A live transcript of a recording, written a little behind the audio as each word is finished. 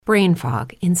Brain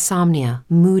fog, insomnia,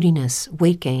 moodiness,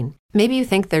 weight gain. Maybe you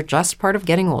think they're just part of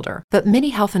getting older, but MIDI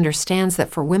Health understands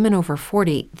that for women over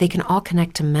 40, they can all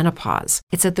connect to menopause.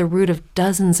 It's at the root of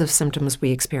dozens of symptoms we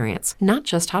experience, not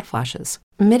just hot flashes.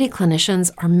 MIDI clinicians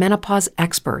are menopause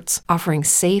experts, offering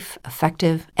safe,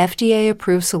 effective,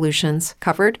 FDA-approved solutions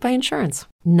covered by insurance.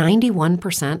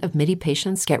 91% of MIDI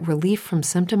patients get relief from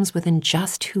symptoms within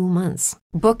just 2 months.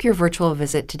 Book your virtual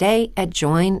visit today at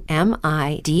joinmidi.com.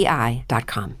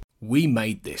 We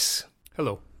made this.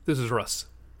 Hello, this is Russ.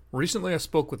 Recently I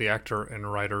spoke with the actor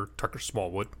and writer Tucker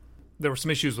Smallwood. There were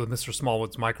some issues with Mr.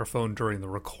 Smallwood's microphone during the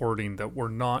recording that were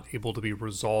not able to be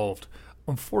resolved.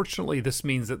 Unfortunately, this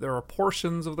means that there are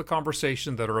portions of the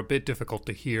conversation that are a bit difficult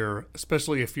to hear,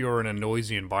 especially if you're in a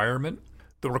noisy environment.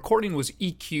 The recording was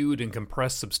EQ'd and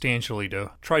compressed substantially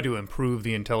to try to improve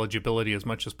the intelligibility as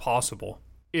much as possible.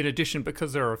 In addition,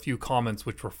 because there are a few comments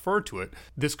which refer to it,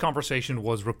 this conversation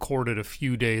was recorded a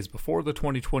few days before the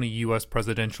 2020 U.S.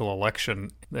 presidential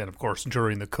election, and of course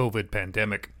during the COVID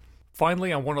pandemic.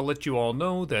 Finally, I want to let you all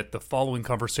know that the following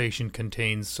conversation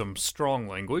contains some strong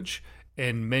language,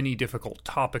 and many difficult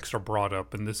topics are brought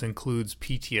up, and this includes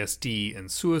PTSD and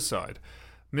suicide.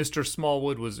 Mr.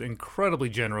 Smallwood was incredibly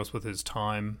generous with his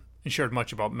time and shared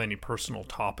much about many personal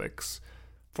topics,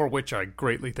 for which I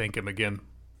greatly thank him again.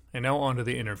 And now on to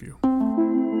the interview.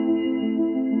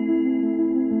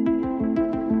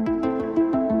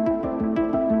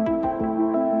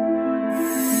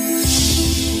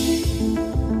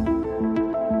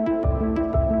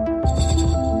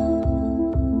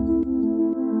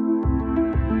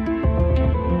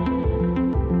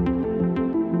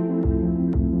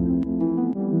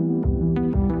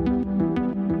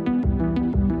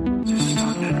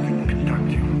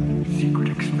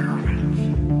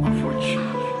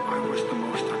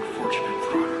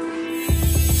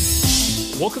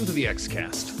 Welcome to the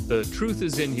X-Cast. The truth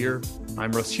is in here.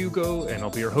 I'm Russ Hugo, and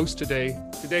I'll be your host today.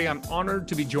 Today, I'm honored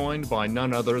to be joined by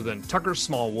none other than Tucker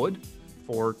Smallwood.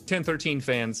 For 1013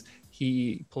 fans,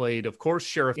 he played, of course,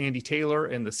 Sheriff Andy Taylor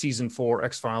in the Season 4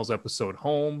 X-Files episode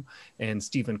Home, and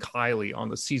Stephen Kiley on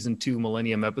the Season 2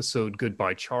 Millennium episode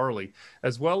Goodbye Charlie,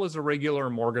 as well as a regular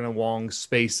Morgan & Wong's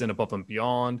Space and Above and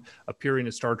Beyond, appearing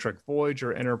in Star Trek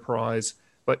Voyager, Enterprise.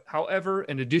 But however,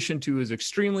 in addition to his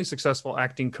extremely successful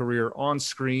acting career on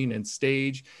screen and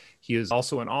stage, he is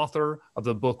also an author of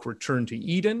the book Return to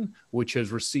Eden, which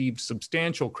has received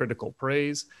substantial critical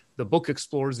praise. The book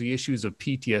explores the issues of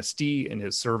PTSD in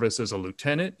his service as a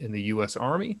lieutenant in the U.S.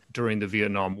 Army during the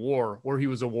Vietnam War, where he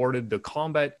was awarded the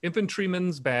Combat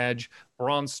Infantryman's Badge,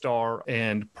 Bronze Star,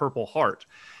 and Purple Heart.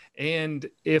 And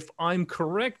if I'm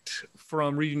correct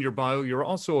from reading your bio, you're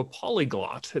also a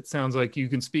polyglot. It sounds like you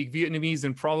can speak Vietnamese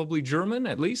and probably German,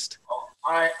 at least.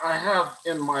 I have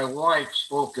in my life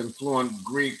spoken fluent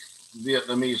Greek,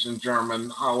 Vietnamese, and German.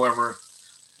 However,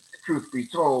 truth be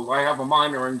told, I have a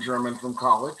minor in German from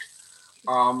college.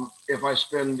 If I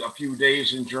spend a few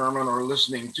days in German or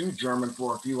listening to German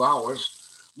for a few hours,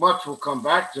 much will come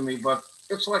back to me, but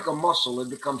it's like a muscle. It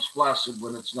becomes flaccid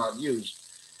when it's not used.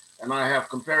 And I have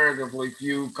comparatively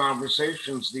few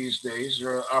conversations these days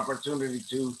or opportunity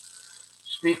to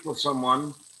speak with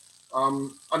someone.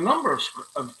 A number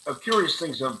of curious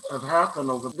things have happened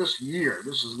over this year.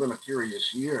 This has been a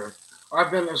curious year.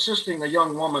 I've been assisting a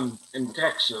young woman in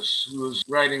Texas who is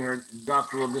writing her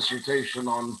doctoral dissertation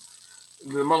on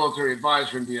the military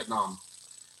advisor in Vietnam.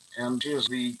 And she is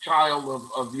the child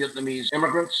of Vietnamese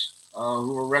immigrants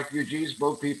who were refugees,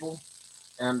 both people.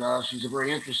 And she's a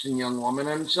very interesting young woman.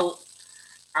 And so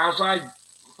as I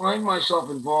find myself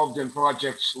involved in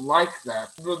projects like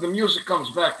that, the music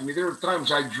comes back to me. There are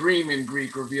times I dream in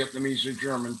Greek or Vietnamese or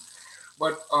German.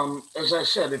 But as I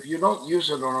said, if you don't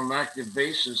use it on an active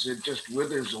basis, it just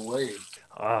withers away.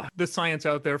 The science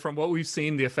out there, from what we've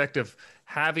seen, the effect of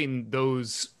having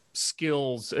those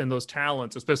skills and those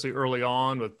talents, especially early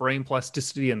on with brain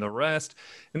plasticity and the rest.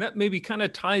 And that maybe kind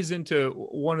of ties into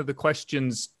one of the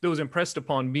questions that was impressed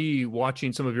upon me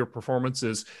watching some of your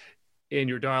performances in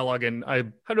your dialogue. And I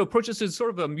had to approach this as sort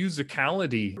of a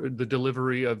musicality, the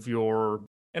delivery of your...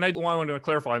 And I want to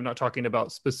clarify, I'm not talking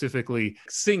about specifically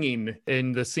singing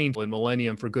in the scene in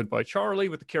Millennium for Goodbye Charlie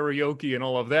with the karaoke and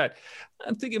all of that.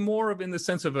 I'm thinking more of in the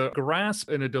sense of a grasp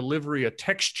and a delivery, a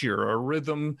texture, a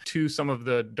rhythm to some of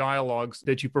the dialogues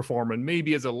that you perform. And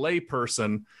maybe as a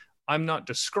layperson, I'm not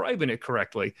describing it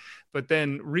correctly. But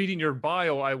then reading your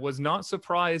bio, I was not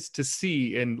surprised to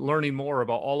see and learning more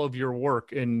about all of your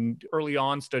work and early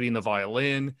on studying the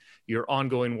violin, your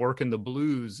ongoing work in the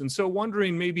blues. And so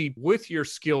wondering maybe with your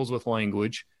skills with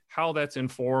language, how that's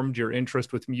informed your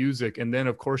interest with music. And then,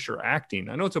 of course, your acting.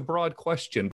 I know it's a broad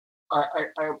question.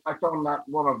 I found that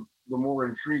one of the more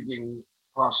intriguing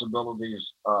possibilities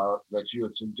that you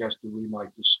had suggested we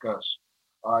might discuss.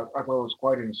 I thought it was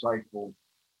quite insightful.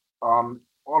 On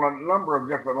a number of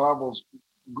different levels,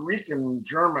 Greek and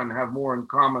German have more in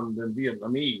common than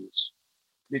Vietnamese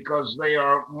because they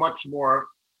are much more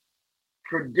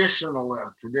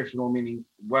traditional meaning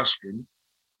Western.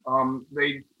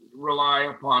 They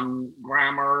rely upon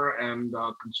grammar and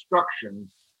construction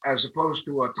as opposed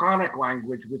to a tonic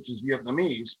language, which is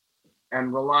Vietnamese,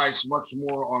 and relies much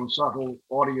more on subtle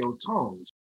audio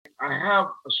tones. I have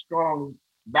a strong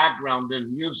background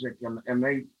in music and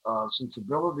innate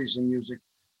sensibilities in music,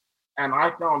 and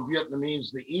I found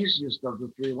Vietnamese the easiest of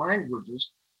the three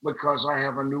languages because I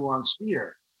have a nuanced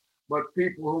ear. But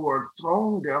people who are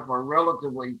tone deaf are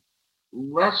relatively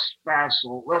less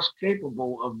facile, less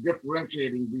capable of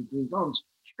differentiating between tones,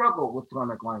 struggle with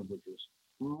tonic languages.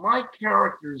 My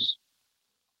characters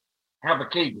have a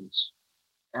cadence.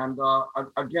 And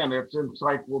again, it's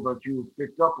insightful that you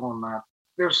picked up on that.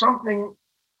 There's something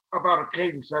about a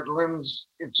cadence that lends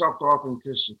itself to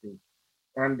authenticity.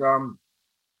 And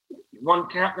one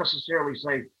can't necessarily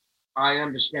say, I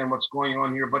understand what's going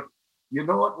on here, but you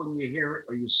know what, when you hear it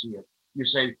or you see it, you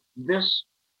say, this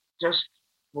just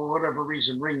for whatever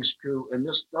reason rings true, and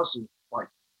this doesn't. Like,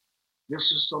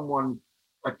 this is someone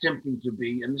attempting to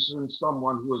be, and this isn't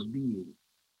someone who is being.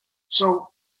 So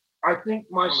I think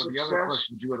my one of the other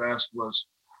questions you had asked was,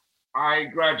 I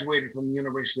graduated from the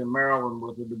University of Maryland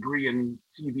with a degree in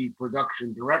TV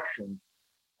production direction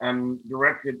and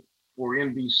directed for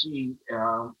NBC,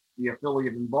 the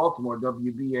affiliate in Baltimore,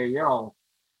 WBAL,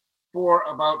 for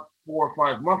about 4 or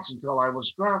 5 months until I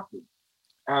was drafted.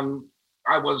 And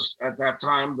I was, at that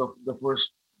time, the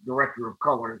first director of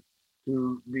color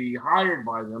to be hired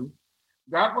by them.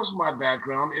 That was my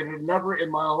background. It had never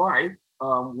in my life,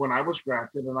 when I was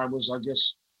drafted, and I was, I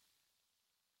guess,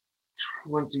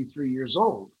 23 years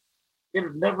old, it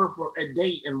had never for a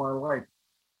day in my life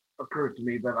occurred to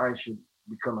me that I should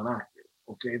become an actor.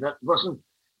 Okay, that wasn't,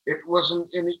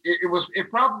 it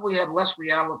probably had less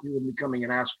reality than becoming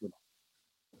an astronaut.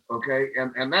 Okay,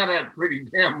 and that had pretty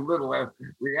damn little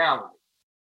reality.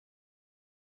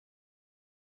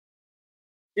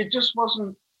 It just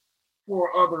wasn't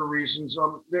for other reasons.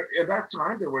 At that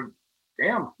time, there were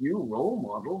damn few role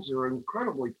models. There were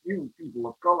incredibly few people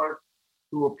of color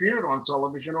who appeared on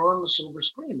television or on the silver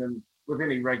screen, and with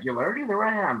any regularity, there were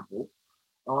a handful.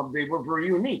 They were very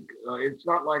unique. It's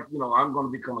not like, I'm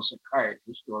going to become a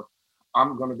psychiatrist or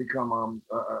I'm going to become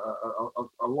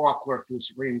a law clerk to a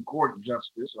Supreme Court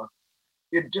justice.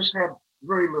 It just had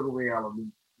very little reality.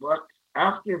 But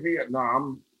after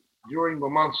Vietnam, during the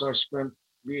months I spent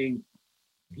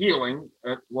healing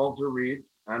at Walter Reed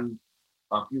and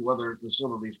a few other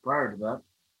facilities prior to that,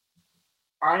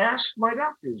 I asked my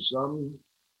doctors,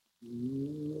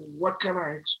 what can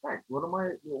I expect? What are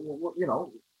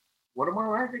my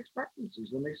life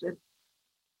expectancies? And they said,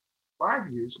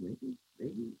 5 years,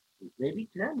 maybe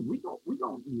 10. We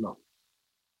don't know.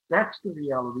 That's the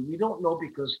reality. We don't know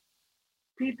because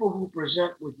people who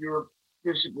present with your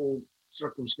physical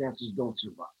circumstances don't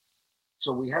survive.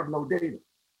 So we have no data.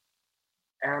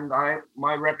 And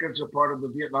my records are part of the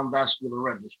Vietnam Vascular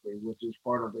Registry, which is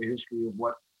part of the history of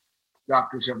what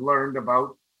doctors have learned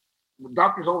about.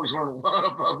 Doctors always learn a lot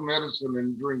about medicine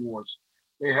and during wars.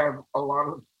 They have a lot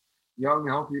of young,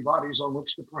 healthy bodies on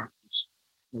which to practice.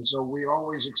 And so we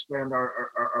always expand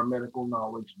our medical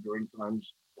knowledge during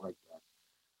times like that.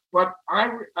 But I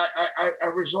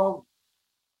resolved,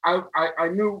 I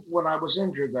knew when I was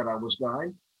injured that I was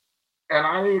dying, and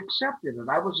I accepted it.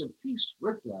 I was at peace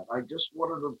with that. I just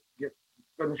wanted to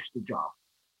finish the job.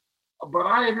 But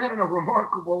I had had a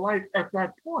remarkable life at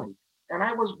that point, and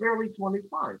I was barely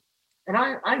 25. And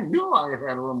I knew I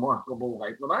had a remarkable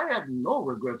life, but I had no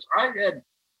regrets. I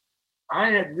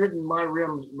had ridden my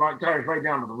tires right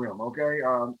down to the rim. Okay,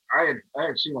 I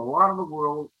had seen a lot of the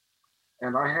world,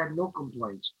 and I had no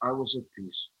complaints. I was at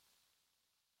peace.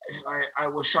 I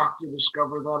was shocked to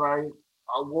discover that I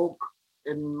awoke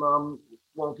in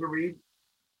Walter Reed,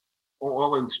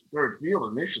 or in third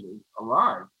field initially,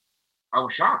 alive. I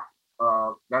was shocked.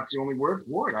 That's the only word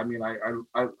for it. I mean, I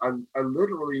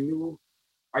literally knew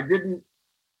I didn't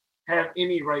have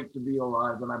any right to be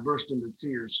alive, and I burst into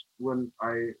tears when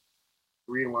I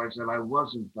realized that I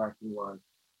was in fact alive.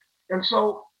 And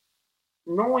so,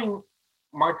 knowing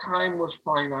my time was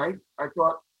finite, I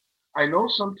thought, I know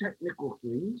some technical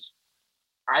things.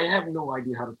 I have no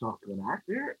idea how to talk to an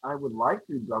actor. I would like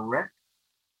to direct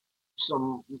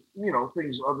some,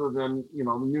 things other than,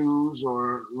 news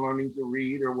or learning to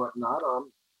read or whatnot.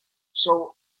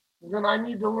 So then I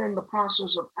need to learn the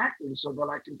process of acting so that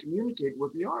I can communicate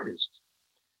with the artist.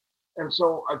 And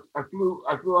so I flew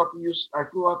out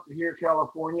to here,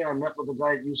 California. I met with a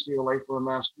guy at UCLA for a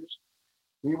master's.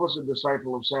 He was a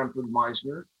disciple of Sanford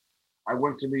Meisner. I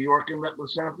went to New York and met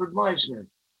with Sanford Meisner,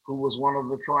 who was one of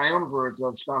the triumvirate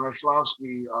of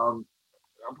Stanislavski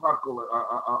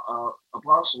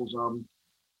apostles,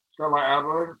 Stella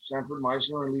Adler, Sanford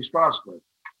Meisner, and Lee Strasberg.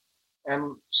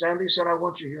 And Sandy said, I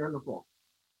want you here in the fall.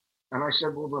 And I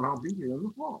said, well, then I'll be here in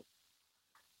the fall.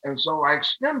 And so I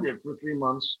extended for 3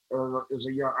 months as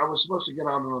a young. I was supposed to get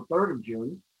out on the 3rd of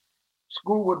June.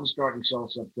 School wouldn't start until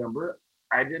September.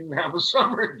 I didn't have a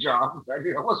summer job.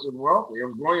 I wasn't wealthy. I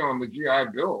was going on the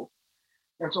GI Bill.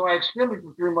 And so I extended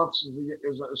for 3 months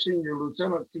as a senior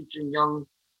lieutenant, teaching young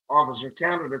officer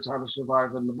candidates how to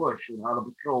survive in the bush and how to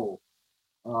patrol,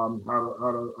 how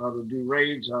to do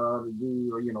raids, how to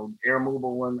do air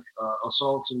mobile and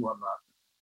assaults and whatnot.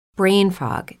 Brain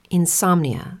fog,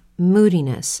 insomnia,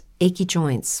 moodiness, achy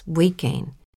joints, weight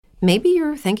gain. Maybe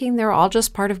you're thinking they're all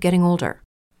just part of getting older,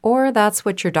 or that's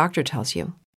what your doctor tells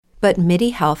you. But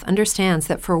MIDI Health understands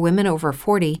that for women over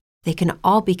 40, they can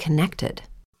all be connected.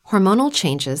 Hormonal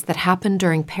changes that happen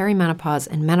during perimenopause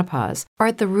and menopause are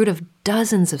at the root of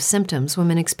dozens of symptoms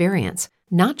women experience,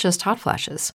 not just hot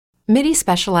flashes. MIDI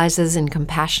specializes in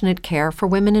compassionate care for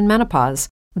women in menopause.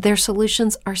 Their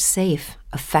solutions are safe,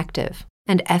 effective,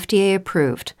 and FDA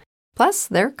approved. Plus,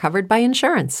 they're covered by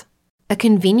insurance. A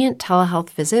convenient telehealth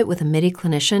visit with a MIDI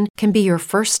clinician can be your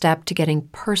first step to getting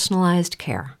personalized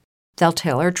care. They'll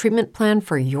tailor a treatment plan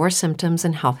for your symptoms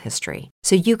and health history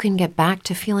so you can get back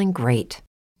to feeling great.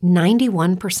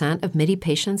 91% of MIDI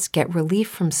patients get relief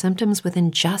from symptoms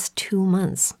within just 2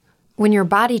 months. When your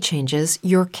body changes,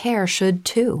 your care should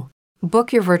too.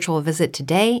 Book your virtual visit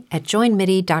today at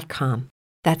joinmidi.com.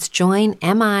 That's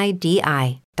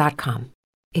joinmidi.com.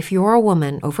 If you're a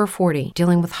woman over 40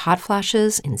 dealing with hot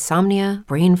flashes, insomnia,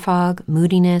 brain fog,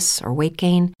 moodiness, or weight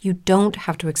gain, you don't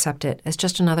have to accept it as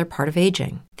just another part of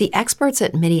aging. The experts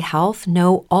at MIDI Health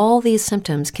know all these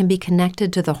symptoms can be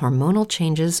connected to the hormonal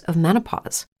changes of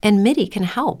menopause, and MIDI can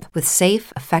help with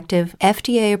safe, effective,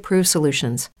 FDA-approved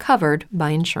solutions covered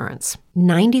by insurance.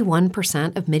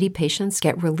 91% of MIDI patients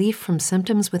get relief from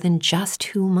symptoms within just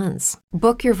 2 months.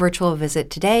 Book your virtual visit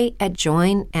today at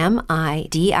joinmidi.com.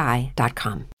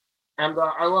 And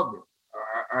I loved it.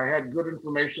 I had good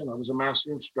information. I was a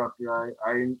master instructor.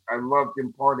 I loved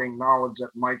imparting knowledge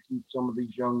that might keep some of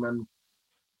these young men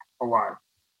alive.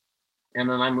 And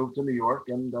then I moved to New York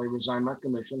and I resigned my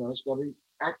commission and I studied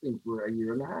acting for a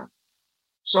year and a half.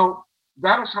 So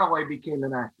that is how I became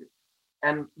an actor.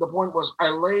 And the point was, I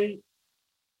lay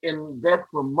in bed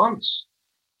for months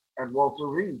at Walter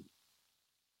Reed.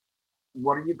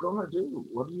 What are you going to do?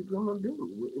 What are you going to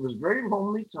do? It was a very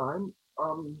lonely time.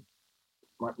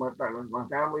 My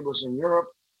family was in Europe.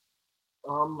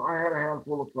 I had a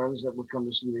handful of friends that would come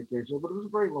to see me occasionally, but it was a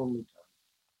very lonely time.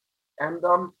 And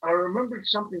I remembered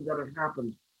something that had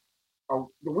happened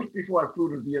the week before I flew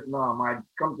to Vietnam. I'd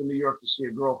come to New York to see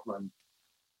a girlfriend,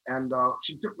 and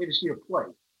she took me to see a play.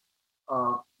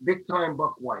 Big Time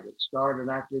Buck White. It starred an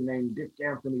actor named Dick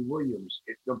Anthony Williams.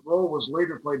 The role was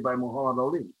later played by Muhammad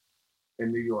Ali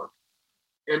in New York.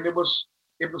 And it was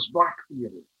black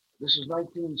theater. This is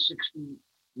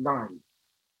 1969.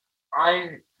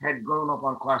 I had grown up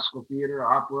on classical theater,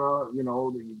 opera, the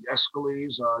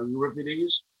Aeschylus,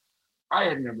 Euripides. I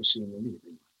had never seen anything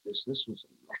like this. This was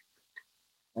electric.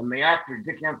 And the actor,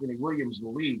 Dick Anthony Williams, the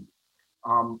lead,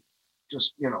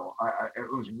 it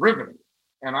was riveting.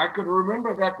 And I could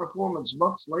remember that performance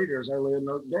months later as I lay in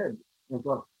bed and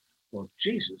thought, well,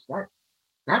 Jesus,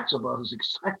 that's about as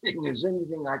exciting as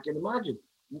anything I can imagine.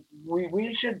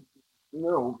 We should,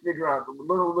 figure out a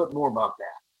little bit more about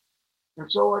that.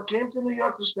 And so I came to New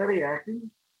York to study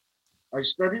acting. I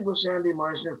studied with Sandy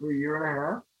Meisner for a year and a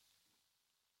half.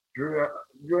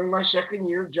 During my second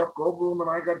year, Jeff Goldblum and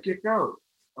I got kicked out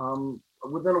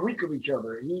within a week of each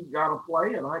other. He got a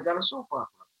play and I got a soap opera.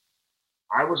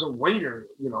 I was a waiter,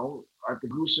 at the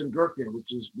Goose and Gherkin,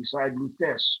 which is beside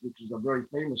Lutèce, which is a very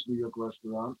famous New York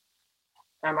restaurant.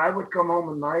 And I would come home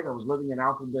at night. I was living in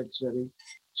Alphabet City.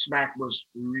 Smack was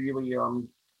really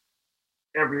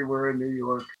everywhere in New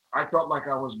York. I felt like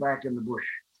I was back in the bush.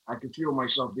 I could feel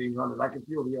myself being hunted. I could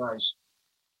feel the ice.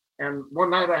 And one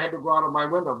night I had to go out of my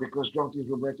window because junkies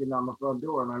were breaking down the front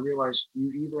door. And I realized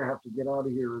you either have to get out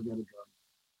of here or get a gun.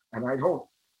 And I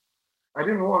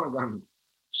didn't want a gun.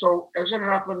 So as it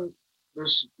happened,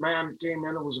 this man came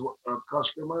in, it was a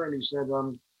customer, and he said,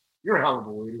 you're a hell of a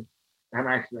waiter. And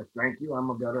I said, thank you, I'm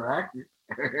a better actor.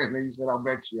 And he said, I'll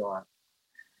bet you are.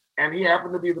 And he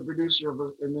happened to be the producer of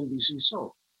an NBC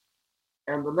soap.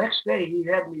 And the next day he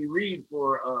had me read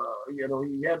for, he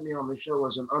had me on the show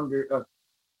as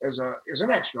as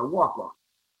an extra walk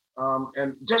on.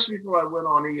 And just before I went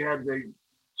on, he had the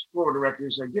floor director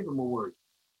say, give him a word.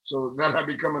 So then I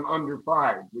become an under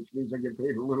 5, which means I get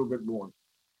paid a little bit more.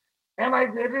 And I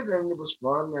did it, and it was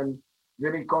fun. And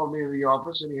then he called me to the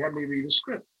office, and he had me read a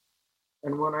script.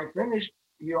 And when I finished,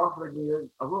 he offered me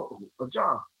a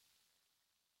job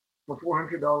for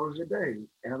 $400 a day.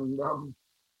 And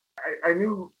I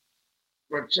knew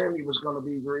that Sandy was going to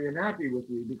be very unhappy with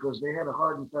me because they had a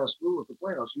hard and fast rule at the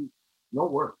playhouse. No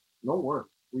work, no work.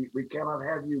 We cannot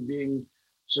have you being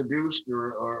seduced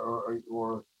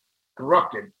or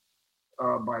corrupted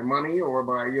by money or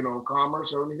by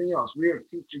commerce or anything else. We are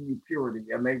teaching you purity,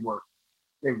 and they were.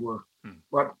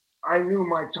 But I knew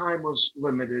my time was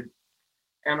limited,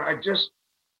 and I just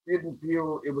didn't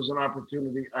feel it was an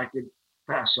opportunity I could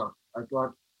pass up. I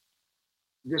thought,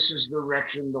 this is the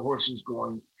direction the horse is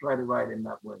going. Try to ride in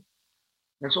that way.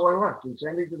 And so I left, and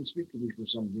Sandy didn't speak to me for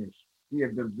some years. He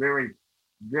had been very,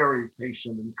 very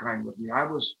patient and kind with me. I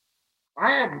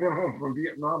hadn't been home from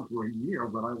Vietnam for a year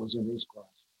when I was in his class.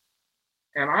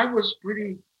 And I was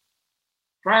pretty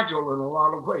fragile in a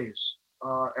lot of ways.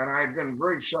 And I had been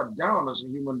very shut down as a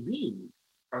human being,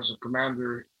 as a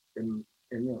commander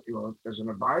as an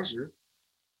advisor.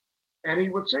 And he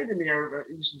would say to me,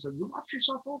 he said, you watch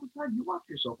yourself all the time. You watch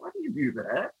yourself. Why do you do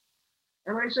that?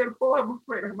 And I said, oh, I'm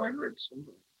afraid I might hurt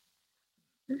somebody.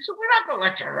 He said, we're not going to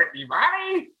let you hurt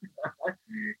anybody.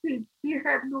 he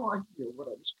had no idea what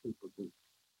I was capable of.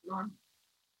 None.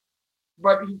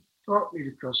 But he taught me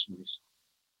to trust myself.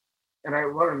 And I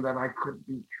learned that I could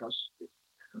be trusted.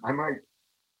 I might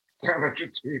damage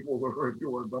a table or a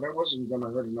door, but I wasn't going to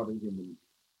hurt another human being.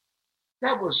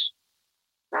 That was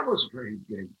very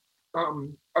big.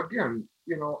 Again,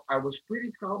 I was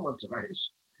pretty traumatized,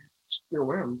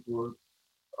 still am for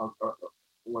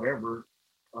whatever.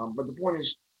 But the point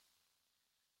is,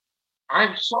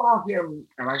 I saw him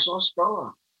and I saw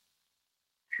Stella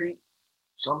treat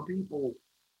some people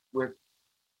with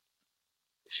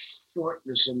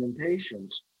shortness and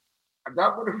impatience.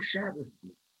 That would have shattered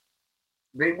me.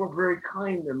 They were very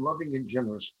kind and loving and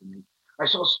generous to me. I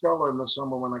saw Stella in the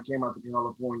summer when I came out to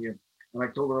California, and I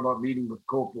told her about meeting with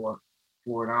Coppola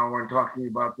for an hour and talking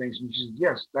about things. And she said,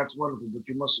 yes, that's wonderful, but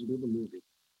you mustn't do the movie.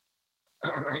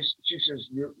 And she says,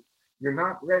 you're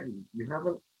not ready. You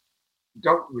haven't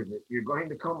dealt with it. You're going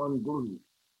to come unglued.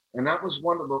 And that was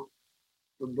one of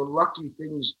the lucky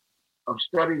things of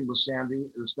studying with Sandy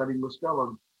and studying with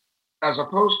Stella, as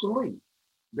opposed to Lee.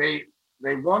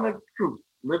 They wanted truth,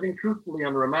 living truthfully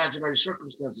under imaginary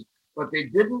circumstances, but they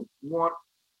didn't want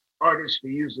artists to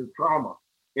use their trauma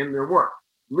in their work.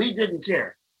 Lee didn't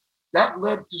care. That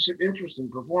led to some interesting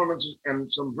performances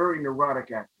and some very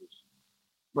neurotic actors.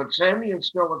 But Sandy and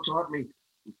Stella taught me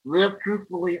live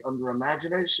truthfully under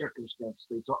imaginary circumstances.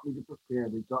 They taught me to prepare.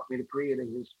 They taught me to create a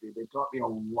history. They taught me a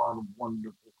lot of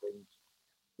wonderful things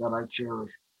that I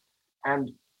cherish.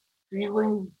 And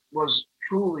feeling was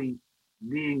truly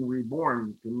being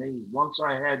reborn to me. Once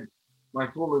I had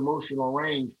my full emotional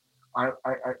range, I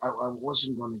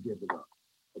wasn't going to give it up.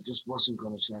 I just wasn't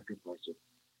going to sacrifice it.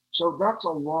 So that's a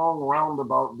long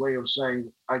roundabout way of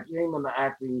saying I came into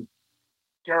acting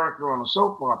character on a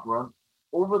soap opera.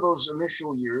 Over those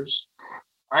initial years,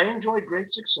 I enjoyed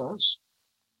great success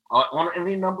on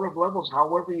any number of levels,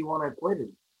 however you want to equate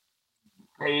it.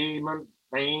 Payment,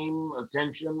 fame,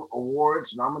 attention,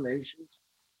 awards, nominations.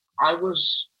 I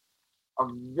was a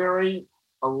very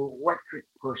electric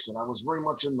person. I was very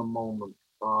much in the moment.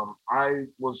 I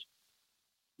was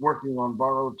working on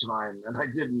borrowed time, and I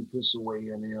didn't piss away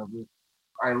any of it.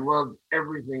 I loved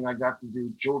everything I got to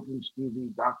do: children's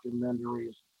TV,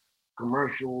 documentaries,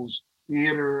 commercials,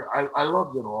 theater. I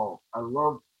loved it all. I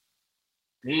loved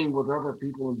being with other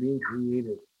people and being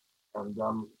creative. And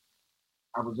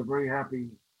I was a very happy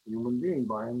human being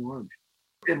by and large.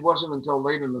 It wasn't until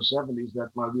late in the 70s that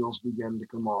my wheels began to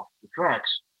come off the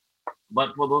tracks.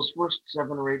 But for those first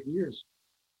 7 or 8 years,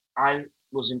 I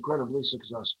was incredibly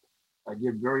successful. I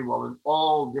did very well in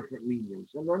all different mediums.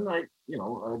 And then I had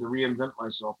to reinvent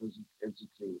myself as a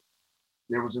team.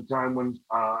 There was a time when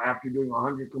after doing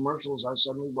 100 commercials, I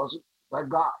suddenly wasn't that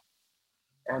guy.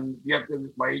 And yet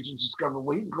my agents discovered,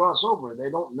 well, he can cross over.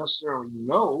 They don't necessarily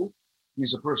know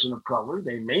he's a person of color.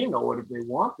 They may know it if they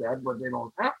want that, but they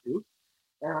don't have to.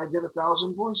 And I did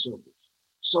 1,000 voiceovers.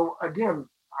 So again,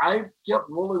 I kept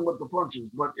rolling with the punches,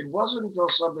 but it wasn't until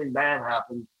something bad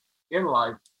happened in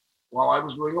life while I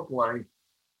was doing a play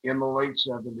in the late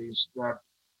 70s that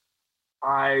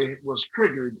I was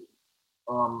triggered.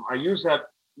 I use that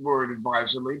word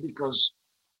advisedly because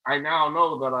I now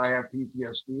know that I have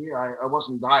PTSD. I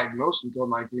wasn't diagnosed until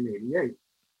 1988.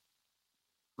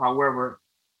 However,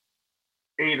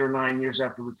 8 or 9 years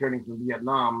after returning from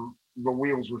Vietnam, the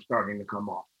wheels were starting to come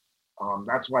off.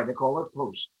 That's why they call it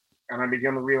post. And I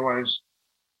began to realize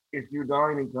if you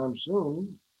die anytime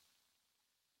soon,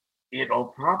 it'll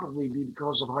probably be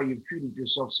because of how you've treated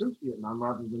yourself since Vietnam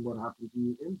rather than what happened to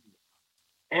you in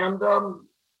Vietnam. And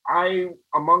I,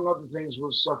 among other things,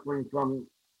 was suffering from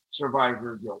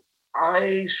survivor guilt.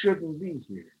 I shouldn't be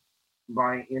here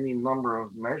by any number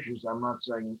of measures. I'm not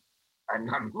saying I'm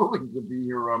not willing to be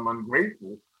here. I'm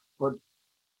ungrateful, but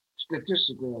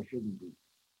statistically, I shouldn't be.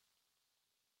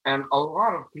 And a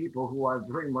lot of people who I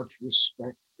very much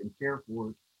respect and care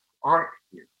for aren't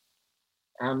here.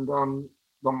 And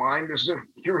the mind is a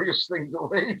curious thing to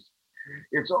raise.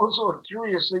 It's also a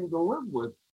curious thing to live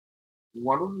with.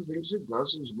 One of the things it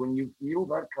does is when you feel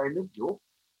that kind of guilt,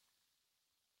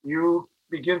 you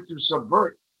begin to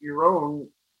subvert your own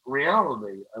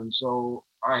reality. And so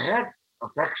I had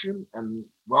affection and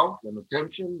wealth and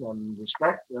attention and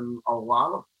respect and a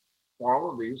lot of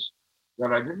qualities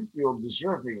that I didn't feel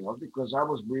deserving of because I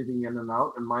was breathing in and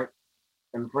out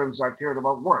and friends I cared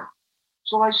about weren't.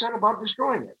 So I set about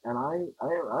destroying it, and I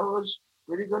was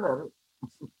pretty good at it.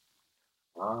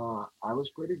 I was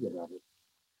pretty good at it.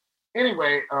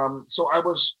 Anyway, so I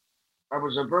was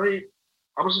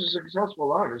a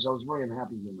successful artist. I was a very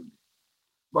unhappy human being.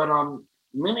 But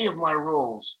many of my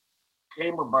roles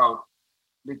came about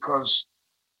because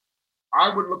I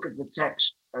would look at the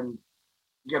text and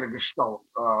get a gestalt.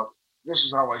 This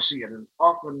is how I see it. And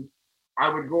often I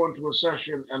would go into a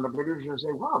session and the producer would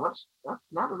say, wow, that's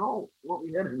not at all what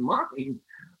we had in mind,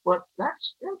 but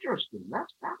that's interesting.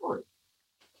 That's valid.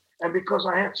 And because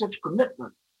I had such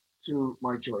commitment to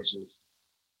my choices,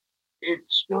 it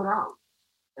stood out.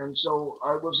 And so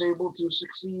I was able to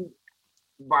succeed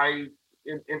by,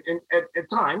 at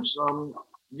times,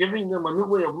 giving them a new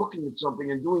way of looking at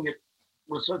something and doing it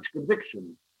with such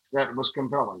conviction that it was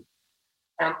compelling.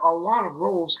 And a lot of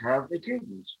roles have a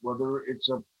cadence, whether it's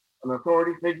an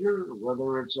authority figure,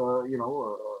 whether it's a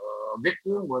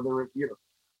victim, whether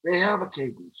they have a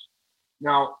cadence.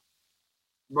 Now,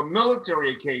 the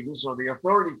military cadence or the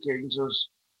authority cadence is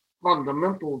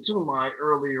fundamental to my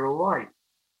earlier life.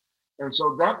 And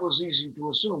so that was easy to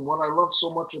assume. What I love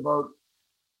so much about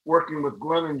working with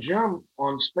Glenn and Jim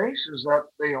on Space is that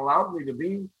they allowed me to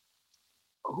be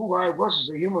who I was as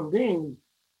a human being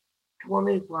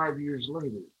 25 years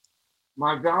later.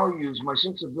 My values, my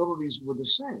sensibilities were the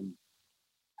same.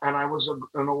 And I was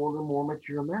an older, more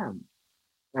mature man.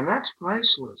 And that's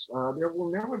priceless. There will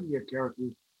never be a character.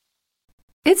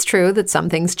 It's true that some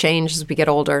things change as we get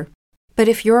older. But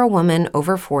if you're a woman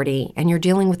over 40 and you're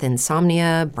dealing with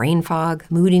insomnia, brain fog,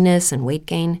 moodiness, and weight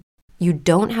gain, you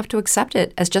don't have to accept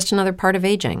it as just another part of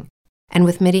aging. And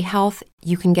with MIDI Health,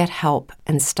 you can get help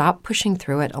and stop pushing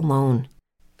through it alone.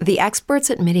 The experts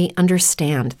at MIDI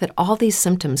understand that all these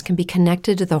symptoms can be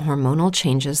connected to the hormonal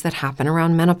changes that happen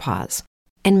around menopause,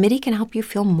 and MIDI can help you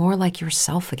feel more like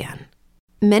yourself again.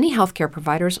 Many healthcare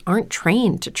providers aren't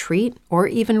trained to treat or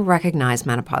even recognize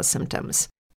menopause symptoms.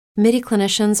 MIDI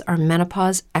clinicians are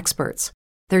menopause experts.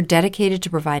 They're dedicated to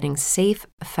providing safe,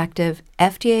 effective,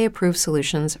 FDA-approved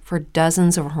solutions for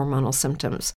dozens of hormonal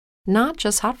symptoms, not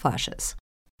just hot flashes.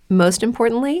 Most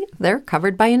importantly, they're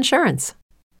covered by insurance.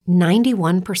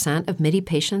 91% of MIDI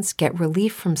patients get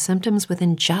relief from symptoms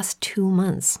within just 2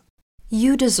 months.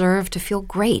 You deserve to feel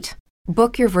great.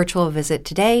 Book your virtual visit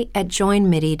today at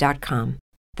joinmidi.com.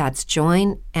 That's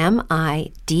joinmidi.com.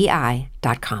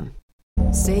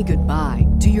 Say goodbye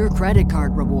to your credit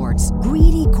card rewards.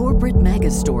 Greedy corporate mega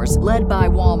stores, led by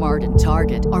Walmart and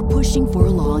Target, are pushing for a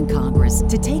law in Congress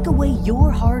to take away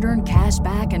your hard-earned cash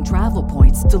back and travel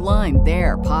points to line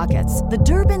their pockets. The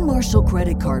Durbin-Marshall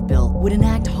credit card bill would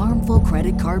enact harmful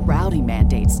credit card routing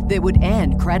mandates that would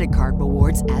end credit card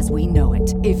rewards as we know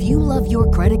it. If you love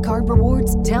your credit card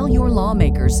rewards, tell your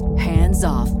lawmakers, hands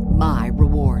off my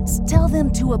rewards. Tell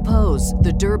them to oppose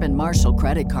the Durbin-Marshall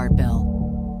credit card bill.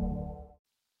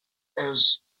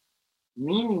 As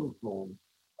meaningful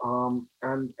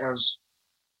and as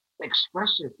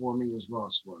expressive for me as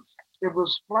Ross was. It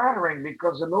was flattering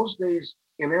because in those days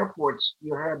in airports,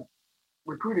 you had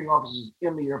recruiting offices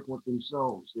in the airport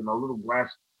themselves, a little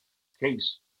glass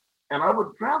case. And I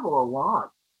would travel a lot,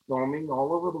 filming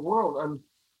all over the world. And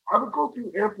I would go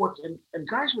through airports and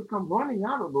guys would come running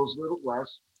out of those little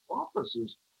glass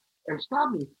offices and stop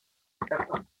me.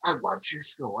 I watch your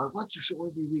show. I watch your show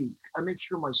every week. I make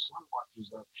sure my son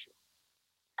watches that show.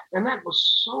 And that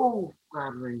was so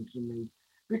flattering to me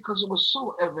because it was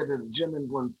so evident Jim and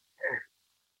Glenn cared.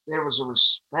 There was a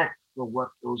respect for what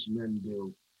those men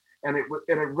do. And it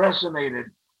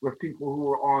resonated with people who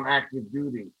were on active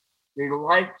duty. They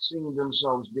liked seeing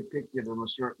themselves depicted in a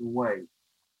certain way.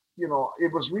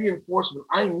 It was reinforcement.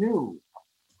 I knew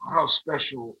how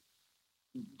special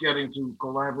getting to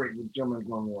collaborate with Jim and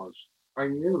Glenn was. I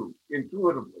knew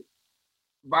intuitively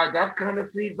by that kind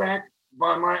of feedback,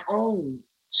 by my own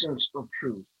sense of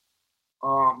truth,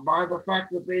 by the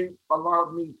fact that they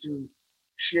allowed me to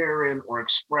share in or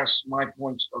express my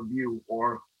points of view,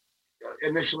 or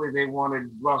initially they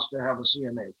wanted Russ to have a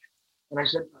CMH. And I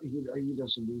said, he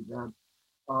doesn't need that.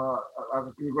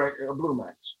 Blue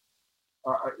Max.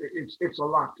 It's a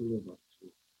lot to live up to.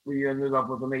 We ended up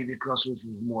with a Navy Cross, which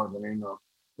was more than enough.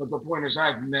 But the point is,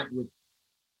 I've had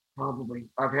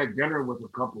dinner with a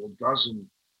couple of dozen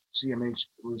CMH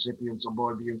recipients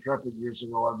aboard the Intrepid years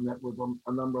ago. I've met with them,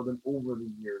 a number of them over the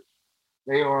years.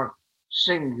 They are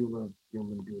singular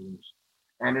human beings,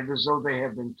 and it is though they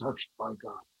have been touched by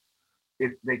God.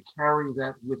 They carry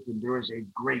that with them. There is a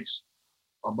grace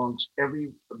amongst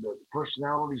the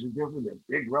personalities are different. They're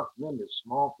big, rough men, they're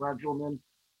small, fragile men.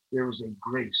 There is a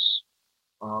grace.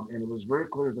 And it was very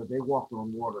clear that they walked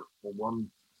on water for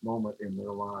one moment in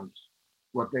their lives.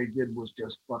 What they did was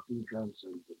just fucking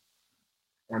transcendent.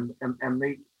 And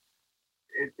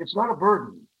it's not a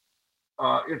burden.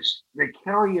 They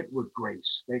carry it with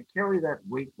grace. They carry that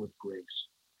weight with grace.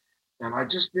 And I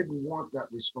just didn't want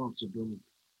that responsibility.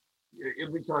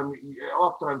 Every time,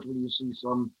 oftentimes when you see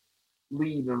some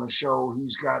lead in a show,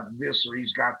 he's got this or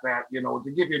he's got that,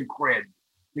 to give him cred,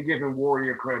 to give him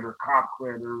warrior cred or cop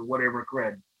cred or whatever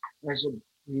cred. And I said,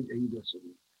 he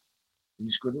doesn't.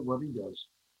 He's good at what he does.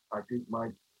 I think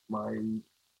my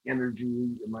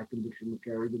energy and my conviction will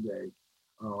carry the day,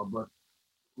 but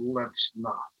let's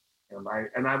not.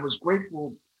 And I was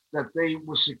grateful that they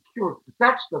were secure.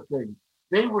 That's the thing.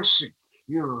 They were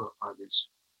secure artists.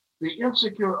 The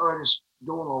insecure artists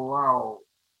don't allow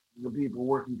the people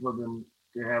working for them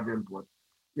to have input,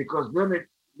 because then it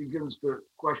begins to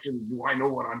question, do I know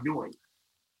what I'm doing?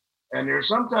 And there's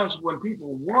sometimes when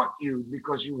people want you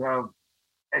because you have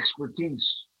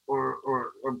expertise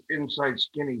or inside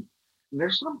skinny, and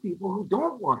there's some people who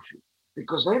don't want you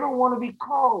because they don't want to be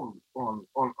called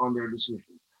on their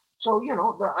decision. So,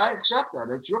 I accept that.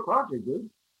 It's your project, dude.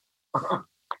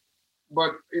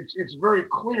 But it's very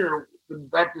clear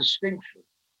that distinction,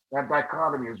 that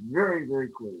dichotomy is very, very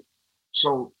clear.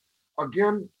 So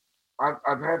again,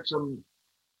 I've had some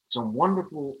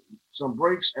wonderful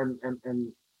breaks, and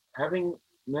having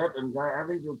met and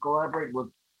having to collaborate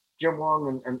with Jim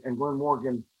Wong and Glenn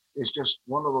Morgan is just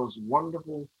one of those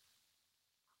wonderful,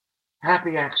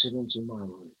 happy accidents in my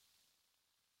life.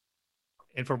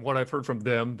 And from what I've heard from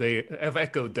them, they have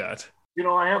echoed that.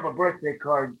 I have a birthday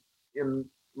card in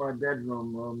my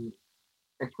bedroom.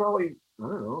 It's probably, I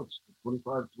don't know, it's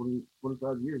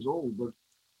 25 years old, but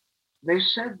they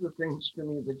said the things to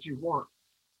me that you want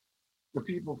the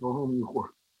people for whom you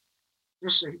work to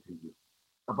say to you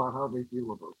about how they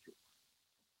feel about you.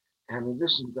 And it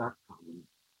isn't that common.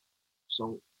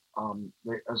 So,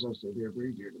 they, as I say, they're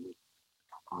very dear to me.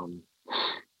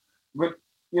 But,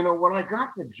 when I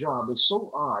got the job, it's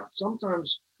so odd.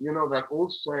 Sometimes, that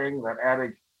old saying, that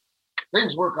adage,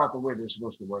 things work out the way they're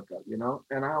supposed to work out,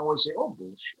 And I always say, oh,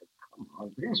 bullshit. Come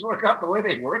on, things work out the way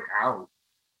they work out.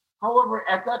 However,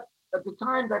 at the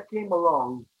time that came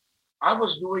along, I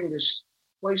was doing this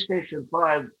PlayStation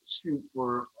 5 shoot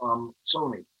for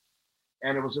Sony.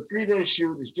 And it was a 3-day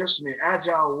shoot. It's just me.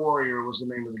 Agile Warrior was the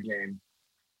name of the game.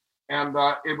 And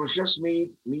it was just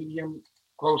me, medium,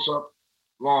 close up,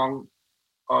 long,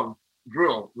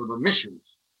 drill for the missions.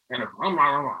 And it's,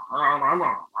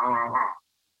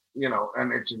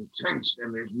 and it's intense,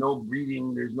 and there's no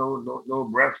breathing, there's no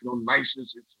breath, no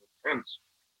niceness. It's intense.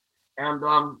 And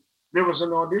there was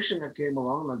an audition that came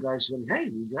along, and the guy said, "Hey,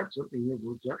 we got something here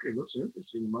for Tucker. It looks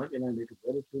interesting. Mike and I make a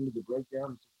better film to break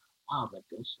down." Wow, that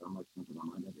does sound like something I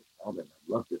might never saw that.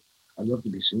 I'd love to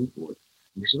be seen for it.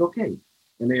 And he said, "Okay."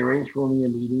 And they arranged for me a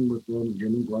meeting with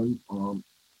Jim and Glenn on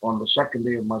the second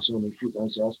day of my Sony shoot. I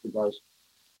asked the guys,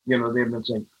 they've been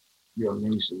saying, "You're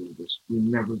amazing at this. We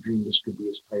never dreamed this could be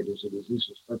as tight as it is. This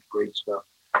is such great stuff."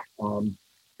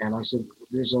 And I said,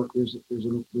 "There's a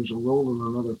role in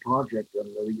another project, and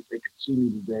they could see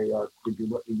me today. Could you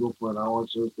let me go for an hour or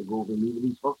so to go over and meet with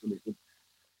these folks?" And they said,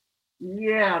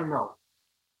 "Yeah, no."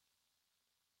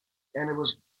 And it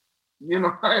was,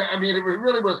 I mean, it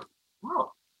really was.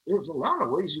 Wow, there's a lot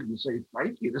of ways you can say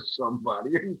thank you to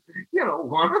somebody. And,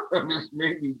 one of them is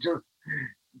maybe just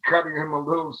cutting him a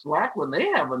little slack when they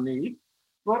have a need.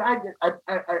 But I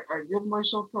give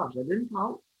myself props. I didn't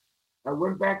pout. I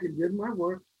went back and did my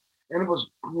work. And it was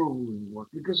grueling work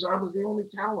because I was the only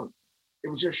talent. It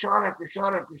was just shot after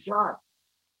shot after shot.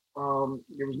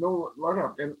 There was no let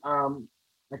up. And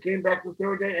I came back the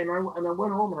third day and I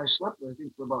went home and I slept, I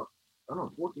think, for about, I don't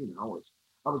know, 14 hours.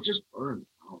 I was just burned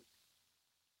out.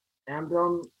 And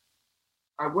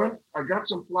I got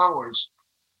some flowers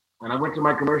and I went to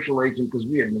my commercial agent because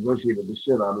we had negotiated the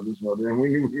shit out of this mother and we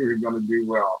knew we were going to do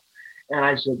well. And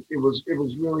I said, it was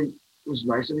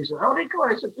nice. And he said, how did it go?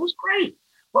 I said, it was great.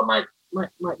 But my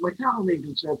talent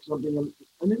agent said something and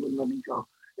they wouldn't let me go.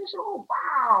 They said, oh,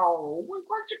 wow,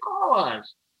 why'd you call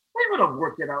us? We would have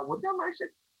worked it out with them. I said,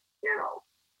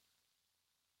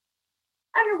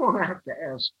 I didn't want to have to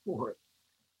ask for it.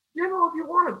 If you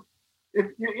want to,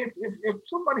 if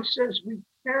somebody says we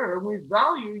care and we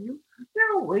value you,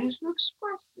 there are ways to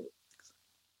express it.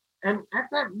 And at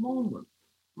that moment,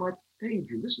 my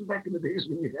pager, this is back in the days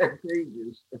when you had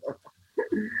pagers,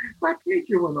 my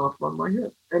pager went off on my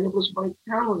hip. And it was my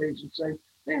talent agent saying,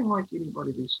 they didn't like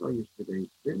anybody they saw yesterday.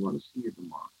 They want to see you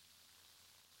tomorrow.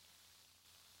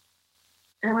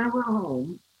 And I went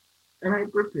home and I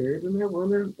prepared and I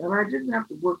went in and I didn't have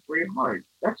to work very hard.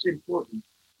 That's important.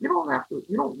 You don't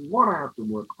want to have to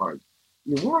work hard.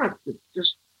 You want it to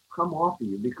just come off of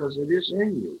you because it is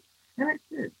in you. And it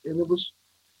did. And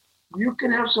you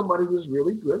can have somebody who's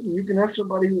really good and you can have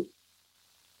somebody who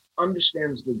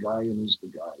understands the guy and is the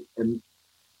guy. And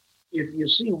if you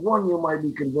see one, you might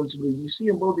be convinced, but if you see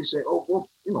them both, you say, oh,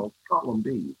 well, column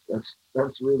B.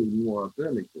 That's really more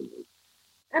authentic to me.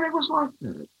 And it was like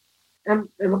that. And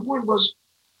the point was,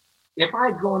 if I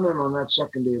had gone in on that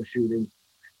second day of shooting,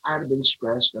 I'd have been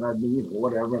stressed and I'd been,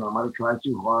 whatever, and I might have tried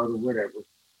too hard or whatever.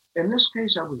 In this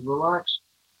case, I was relaxed.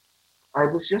 I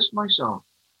was just myself.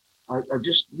 I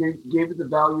just gave it the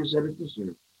values that it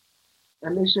deserved.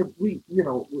 And they said, we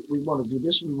want to do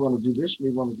this, we want to do this,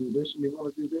 we want to do this, and we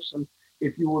want to do this. And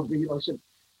if you would be, I said,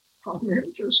 I'm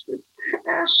interested.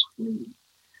 Ask me.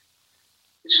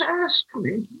 Just ask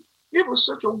me. It was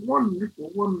such a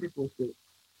wonderful, wonderful thing.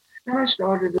 And I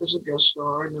started as a guest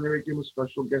star, and then I became a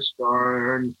special guest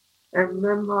star. And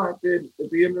then I did, at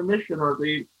the intermission or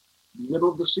the middle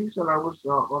of the season, I was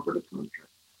offered a contract.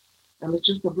 And it's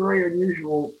just a very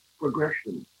unusual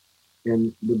progression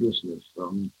in the business.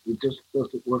 It just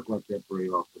doesn't work like that very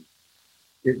often.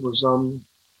 It was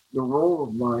the role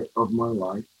of my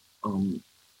life.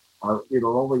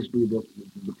 It'll always be the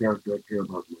character I care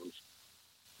about most.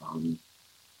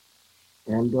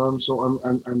 So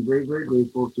I'm very, very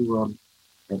grateful to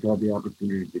have had the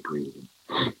opportunity to create it.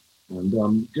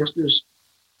 And just as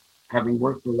having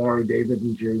worked for Larry David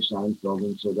and Jerry Seinfeld,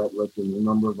 and so that led to a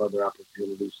number of other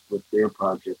opportunities with their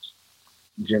projects.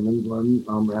 Jim and Glenn,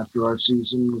 after our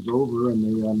season was over, and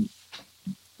they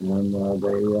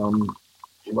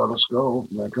let us go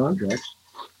from our contracts.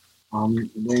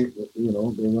 They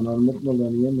went on with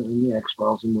Millennium and the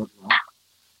X-Files and whatnot.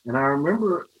 And I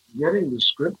remember getting the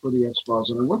script for the X-Files,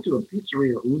 and I went to a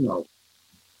Pizzeria Uno.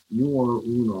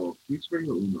 Pizzeria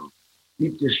Uno.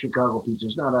 Eat this Chicago pizza.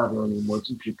 It's not out here anymore. It's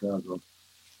in Chicago.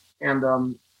 And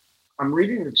I'm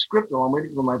reading the script while I'm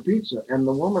waiting for my pizza, and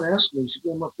the woman asked me, she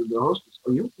came up to the hostess,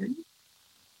 are you okay?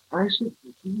 I said,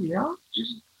 yeah. She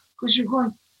said, because you're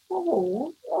going,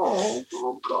 oh,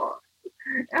 God.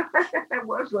 And I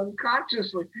was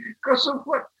unconsciously, because of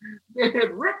what they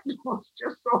had written was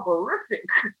just so horrific.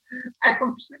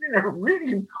 I'm sitting there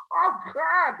reading, oh,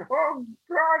 God,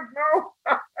 no.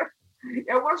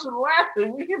 I wasn't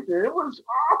laughing either. It was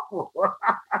awful.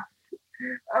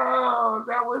 Oh,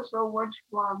 that was so much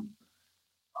fun.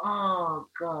 Oh,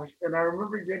 gosh. And I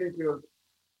remember getting to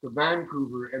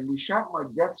Vancouver, and we shot my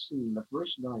death scene the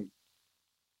first night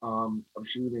of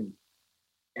shooting.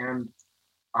 And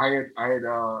I had I'm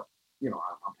a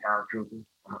paratrooper,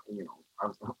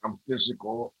 I'm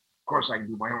physical. Of course, I can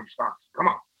do my own stunts. Come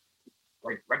on.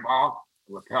 Like red ball,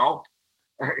 lapel.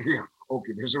 Yeah.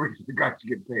 Okay, there's a reason the guys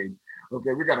get paid.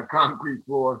 Okay, we got a concrete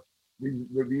floor.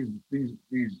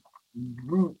 These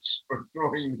roots are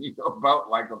throwing me about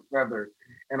like a feather.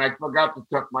 And I forgot to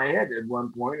tuck my head at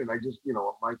one point, and I just,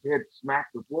 my head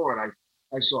smacked the floor, and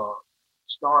I saw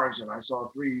stars, and I saw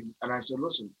three, and I said,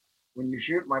 listen, when you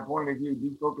shoot my point of view,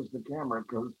 defocus the camera,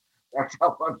 because that's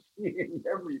how I'm seeing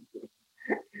everything.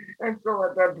 And so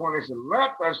at that point, I said,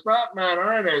 let the stuntman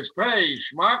earn his pay,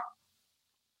 schmuck.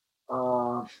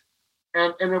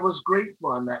 And it was great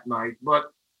fun that night,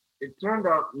 but it turned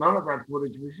out none of that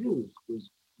footage was used, because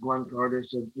Glenn Carter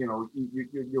said,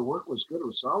 your work was good, it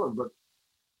was solid, but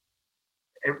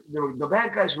the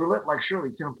bad guys were lit like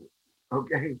Shirley Temple,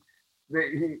 okay?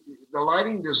 The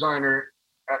lighting designer,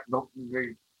 the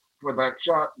for that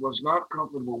shot was not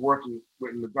comfortable working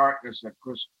in the darkness that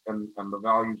Chris and the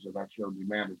values of that show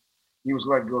demanded. He was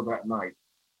let go that night.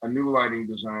 A new lighting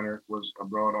designer was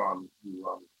brought on who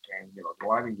became, the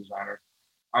lighting designer.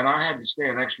 And I had to stay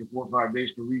an extra 4 or 5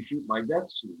 days to reshoot my death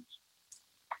scenes.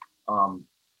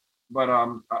 But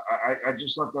I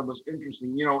just thought that was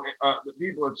interesting. The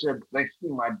people had said they see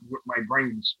my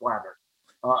brain splatter.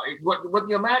 What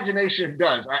the imagination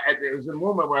does, there was a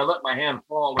moment where I let my hand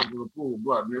fall into the pool of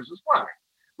blood, and there's a splatter.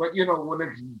 But when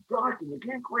it's dark and you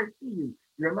can't quite see you,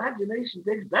 your imagination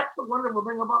takes. That's the wonderful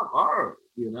thing about horror,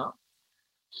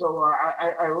 So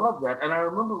I love that, and I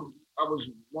remember I was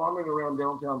wandering around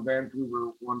downtown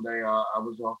Vancouver one day. I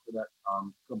was off for that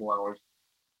couple hours,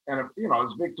 and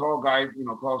this big tall guy,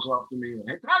 calls off to me,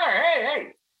 "Hey Tyler,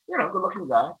 hey, good-looking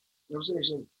guy." And I was sitting there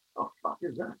saying, "Oh, fuck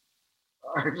is that?"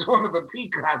 It's one of the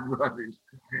Peacock brothers.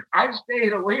 I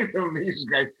stayed away from these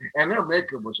guys, and their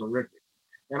makeup was horrific.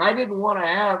 And I didn't want to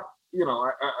have,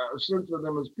 a sense of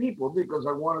them as people because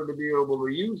I wanted to be able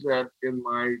to use that in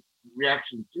my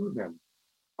reaction to them.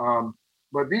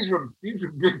 But these were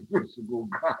big physical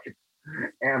guys,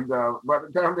 and by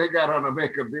the time they got on the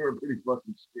makeup, they were pretty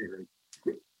fucking scary.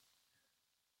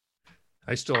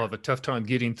 I still have a tough time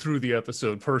getting through the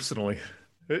episode personally.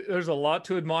 There's a lot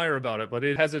to admire about it, but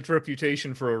it has its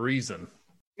reputation for a reason.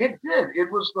 It did.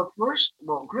 It was the first.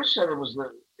 Well, Chris said it was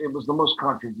the most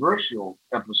controversial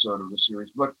episode of the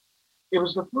series, but it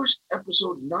was the first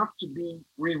episode not to be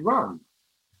rerun,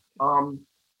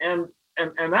 and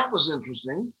that was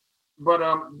interesting. But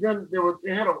then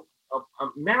they had a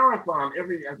marathon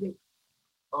every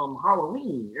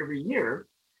Halloween every year,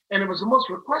 and it was the most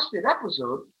requested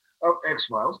episode of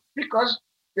X-Files because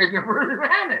they never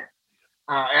ran it.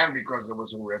 And because it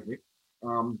was horrific,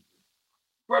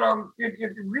 but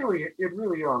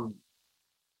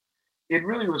it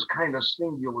really was kind of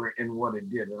singular in what it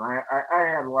did, and I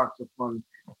had lots of fun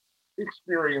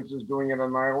experiences doing it,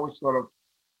 and I always thought of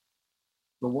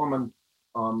the woman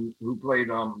who played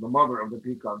the mother of the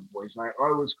Peacock Boys.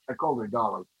 I called her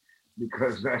Dolly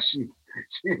because she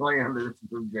lay under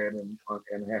the bed and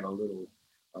had a little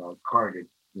carded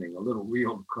thing, a little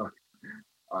real card.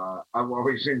 I've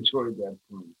always enjoyed that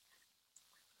film.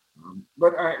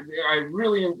 But I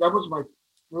really, that was my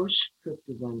first trip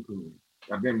to Vancouver.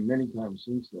 I've been many times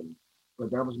since then, but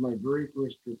that was my very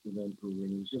first trip to Vancouver.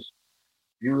 And it was just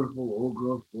beautiful old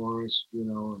growth forest,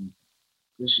 and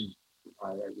this is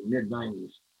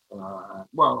mid-90s.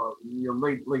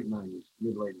 Late 90s,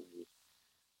 mid-late 90s.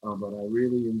 But I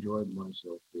really enjoyed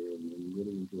myself there and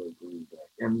really enjoyed going back.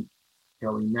 And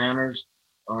Kelly Manners,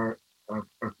 our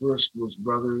first was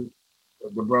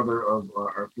the brother of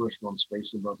our first one,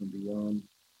 Space Above and Beyond,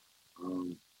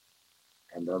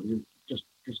 and just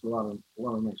a lot of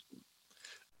nice things.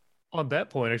 On that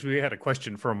point, actually, we had a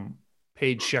question from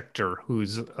Paige Schechter,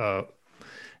 who's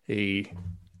a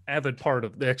avid part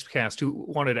of the XCast, who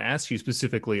wanted to ask you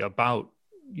specifically about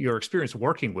your experience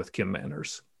working with Kim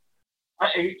Manners.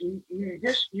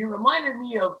 You reminded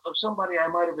me of somebody I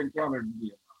might have encountered in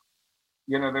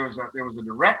Vietnam. There was a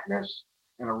directness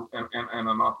and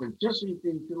an authenticity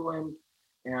to him,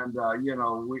 and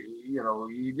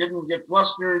he didn't get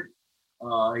flustered.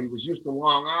 He was used to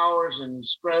long hours and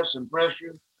stress and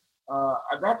pressure. I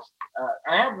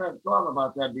haven't thought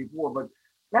about that before, but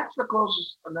that's the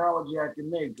closest analogy I can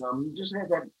make. He just had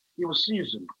that. He was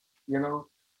seasoned. He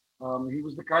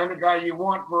was the kind of guy you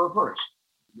want for a first.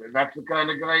 That's the kind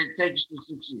of guy it takes to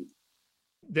succeed.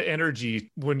 The energy,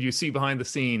 when you see behind the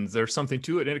scenes, there's something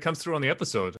to it, and it comes through on the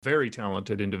episode. Very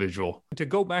talented individual. To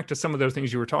go back to some of the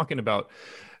things you were talking about,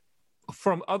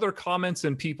 from other comments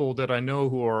and people that I know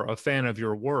who are a fan of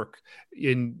your work,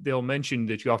 they'll mention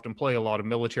that you often play a lot of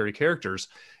military characters.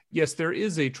 Yes, there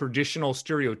is a traditional,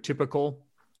 stereotypical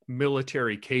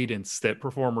military cadence that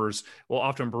performers will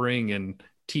often bring in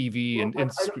TV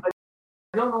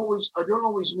I don't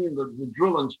always mean the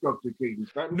drill instructor cadence.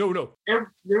 No.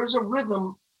 There's a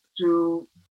rhythm to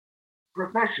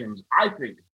professions, I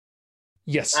think.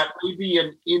 Yes. That may be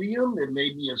an idiom, it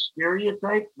may be a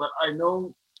stereotype, but I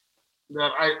know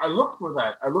that I look for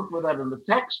that. I look for that in the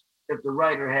text, if the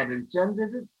writer had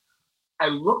intended it. I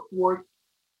look for it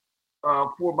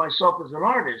for myself as an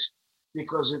artist,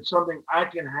 because it's something I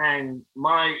can hang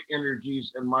my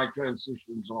energies and my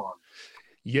transitions on.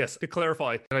 Yes, to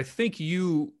clarify, I think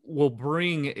you will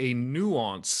bring a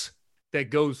nuance that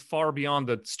goes far beyond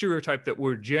the stereotype that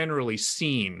we're generally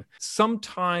seeing.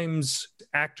 Sometimes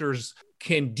actors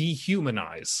can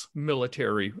dehumanize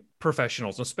military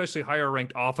professionals, especially higher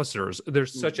ranked officers.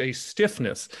 There's such a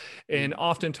stiffness. And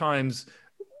oftentimes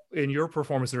in your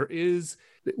performance, there is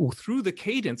through the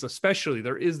cadence, especially,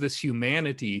 there is this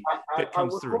humanity that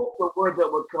comes through. I would hope the word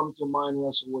that would come to mind,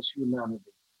 Russell, was humanity.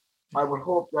 I would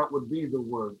hope that would be the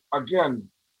word. Again,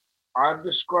 I've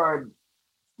described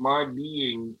my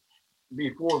being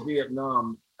before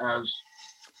Vietnam as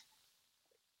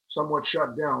somewhat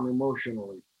shut down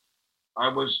emotionally. I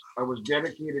was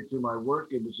dedicated to my work.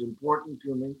 It was important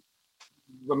to me.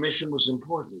 The mission was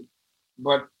important,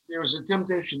 but there was a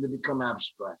temptation to become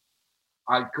abstract.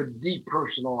 I could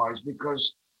depersonalize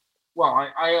because, well,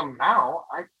 I am now.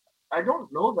 I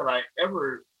don't know that I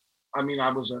ever. I mean,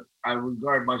 I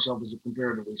regard myself as a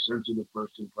comparatively sensitive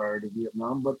person prior to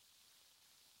Vietnam, but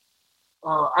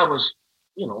I was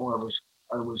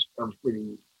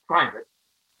pretty private.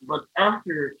 But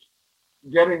after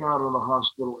getting out of the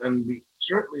hospital and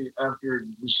certainly after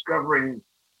discovering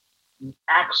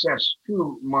access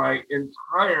to my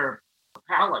entire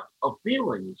palette of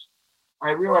feelings,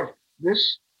 I realized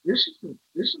this is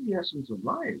the essence of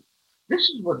life. This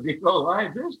is what being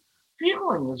alive is.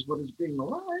 Feeling is what is being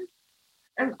alive.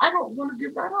 And I don't want to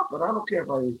give that up. And I don't care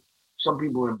if some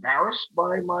people are embarrassed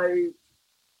by my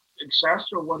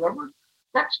success or whatever.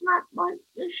 That's not my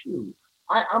issue.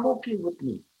 I'm okay with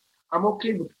me. I'm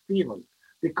okay with feeling,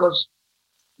 because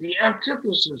the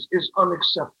antithesis is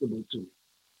unacceptable to me.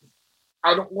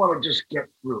 I don't want to just get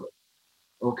through it.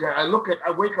 Okay. I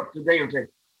wake up today and say,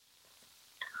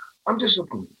 I'm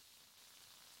disappointed,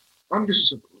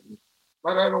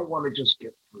 but I don't want to just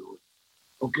get through it.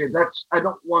 Okay. I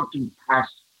don't want to pass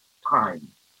time.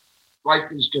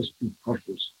 Life is just too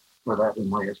precious for that, in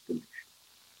my estimation.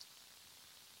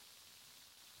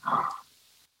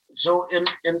 So in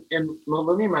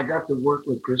Millennium, I got to work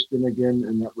with Kristen again,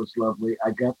 and that was lovely. I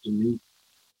got to meet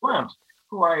Lance,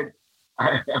 who I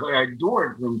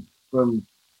adored from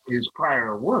his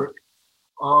prior work.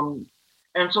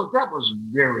 And so that was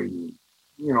very,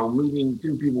 meeting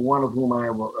two people, one of whom I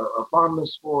have a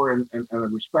fondness for and a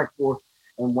respect for,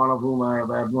 and one of whom I have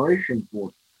admiration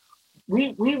for.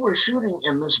 We were shooting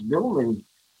in this building.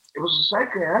 It was a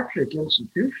psychiatric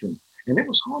institution, and it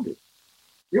was haunted.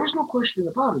 There was no question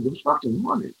about it. It was fucking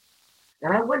haunted.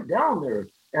 And I went down there,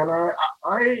 and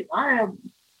I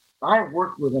have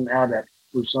worked with an addict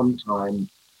for some time.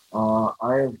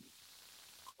 I have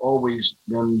always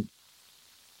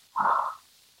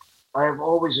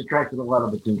attracted a lot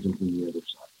of attention from the other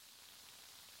side.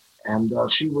 And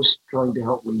she was trying to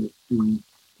help me to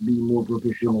be more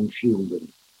proficient in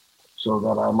shielding so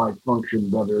that I might function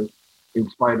better in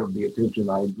spite of the attention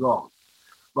I had drawn.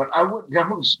 But I went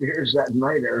downstairs that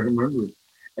night, I remember,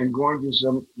 and going to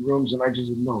some rooms, and I just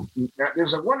said, no.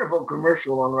 There's a wonderful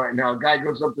commercial on right now. A guy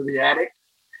goes up to the attic,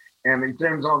 and he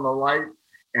turns on the light,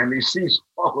 and he sees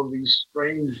all of these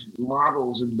strange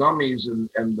models and dummies and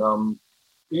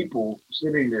people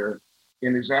sitting there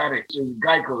in his attic. It's a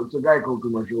Geico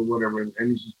commercial or whatever.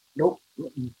 And he says, nope.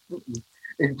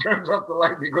 He turns off the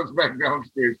light and he goes back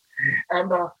downstairs.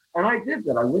 And I did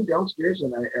that. I went downstairs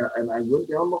and I went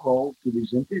down the hall to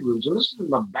these empty rooms. And this is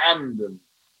an abandoned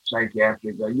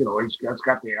psychiatric. It's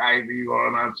got the ivy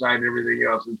on outside and everything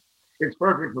else. It's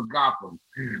perfect for Gotham.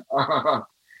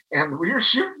 And we were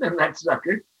shooting in that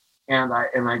sucker. And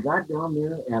I got down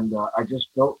there and I just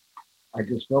felt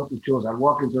the chills. I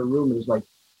walked into a room and it's like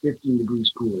 15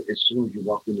 degrees cooler as soon as you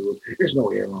walk into the room. There's no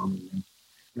air on me.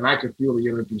 And I could feel the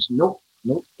energies. Nope,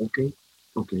 okay.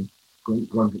 Going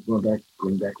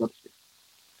back upstairs.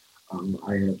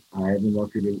 I have been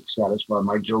lucky to satisfy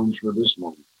my Jones for this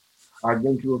moment. I've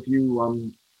been to a few,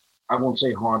 I won't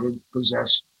say haunted,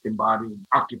 possessed, embodied,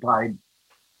 occupied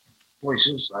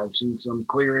places. I've seen some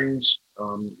clearings.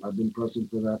 I've been present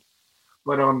for that.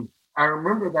 But I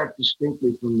remember that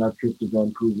distinctly from that trip to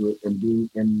Vancouver and being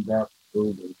in that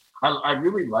building. I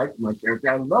really liked my character.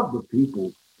 I loved the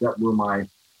people that were my,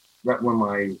 I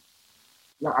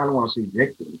don't want to say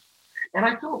victims. And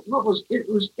I thought it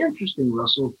was interesting,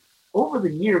 Russell, over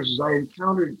the years as I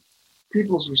encountered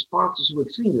people's responses who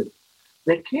had seen it,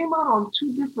 they came out on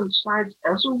two different sides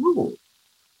as a rule.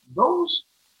 Those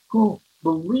who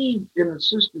believed in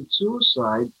assisted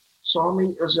suicide saw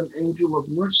me as an angel of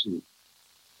mercy.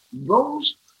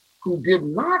 Those who did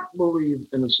not believe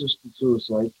in assisted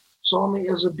suicide saw me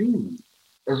as a demon,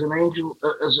 as an angel,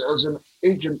 as an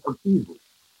agent of evil.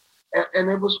 And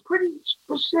it was pretty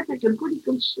specific and pretty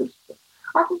consistent.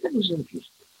 I think it was interesting.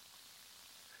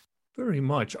 Very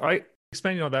much.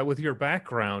 Expanding on that with your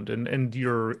background and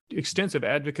your extensive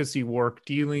advocacy work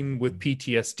dealing with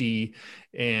PTSD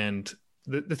and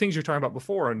the things you're talking about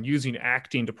before and using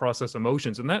acting to process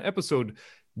emotions. And that episode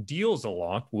deals a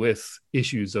lot with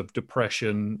issues of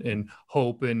depression and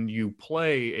hope. And you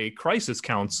play a crisis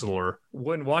counselor.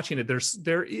 When watching it,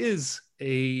 there is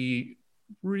a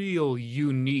real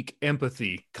unique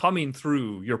empathy coming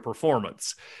through your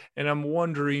performance. And I'm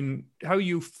wondering how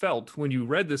you felt when you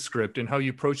read the script and how you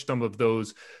approached some of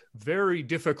those very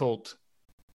difficult.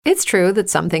 It's true that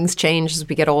some things change as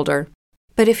we get older.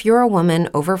 But if you're a woman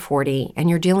over 40 and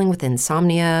you're dealing with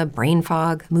insomnia, brain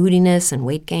fog, moodiness, and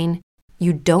weight gain,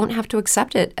 you don't have to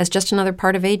accept it as just another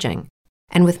part of aging.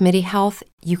 And with MIDI Health,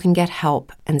 you can get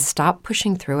help and stop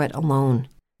pushing through it alone.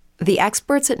 The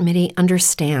experts at MIDI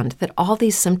understand that all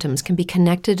these symptoms can be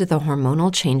connected to the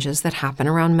hormonal changes that happen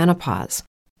around menopause,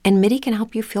 and MIDI can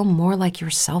help you feel more like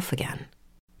yourself again.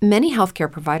 Many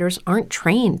healthcare providers aren't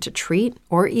trained to treat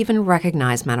or even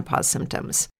recognize menopause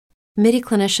symptoms. MIDI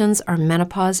clinicians are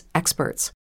menopause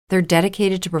experts. They're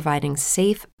dedicated to providing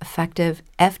safe, effective,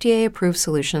 FDA-approved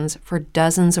solutions for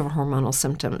dozens of hormonal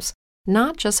symptoms,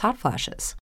 not just hot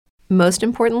flashes. Most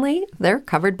importantly, they're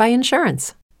covered by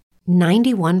insurance.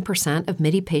 91% of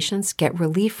MIDI patients get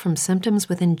relief from symptoms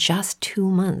within just 2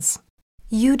 months.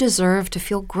 You deserve to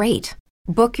feel great.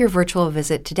 Book your virtual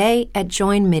visit today at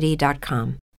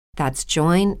joinmidi.com. That's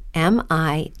joinmidi.com.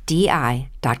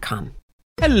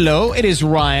 Hello, it is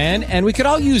Ryan, and we could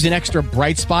all use an extra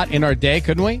bright spot in our day,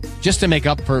 couldn't we? Just to make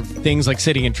up for things like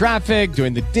sitting in traffic,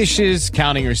 doing the dishes,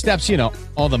 counting your steps,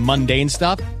 all the mundane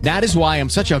stuff. That is why I'm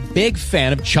such a big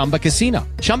fan of Chumba Casino.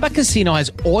 Chumba Casino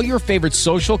has all your favorite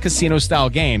social casino-style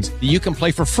games that you can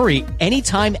play for free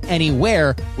anytime,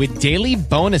 anywhere with daily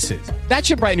bonuses. That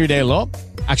should brighten your day a little.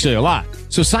 Actually, a lot.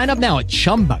 So sign up now at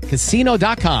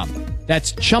ChumbaCasino.com.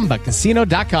 That's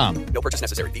ChumbaCasino.com. No purchase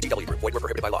necessary. VGW Group. Void where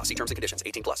prohibited by law. See terms and conditions.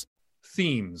 18+.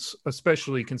 Themes,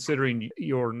 especially considering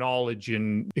your knowledge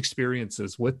and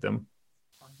experiences with them.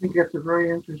 I think that's a very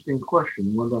interesting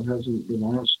question, one that hasn't been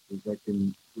asked, as I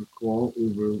can recall,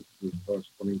 over the past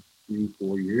 23,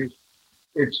 4 years.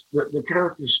 It's the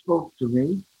character spoke to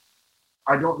me.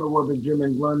 I don't know whether Jim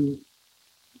and Glenn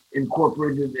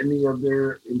incorporated any of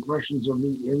their impressions of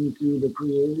me into the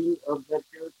creating of that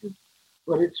character.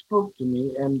 But it spoke to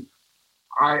me, and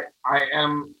I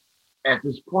am, at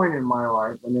this point in my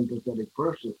life, an empathetic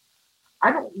person.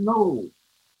 I don't know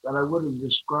that I would have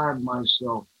described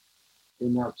myself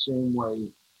in that same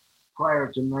way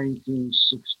prior to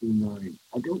 1969.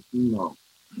 I don't know.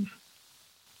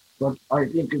 But I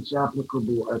think it's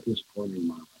applicable at this point in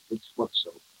my life. It's what's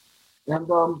so. And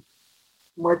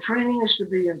my training is to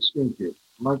be instinctive.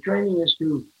 My training is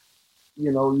to,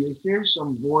 you hear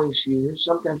some voice here,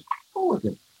 sometimes go with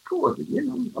it. What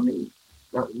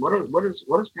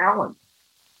is talent?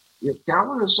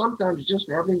 Talent is sometimes just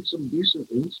having some decent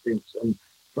instincts and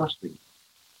trusting.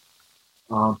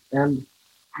 And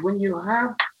when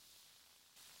you're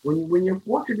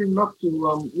fortunate enough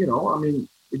to,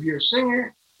 if you're a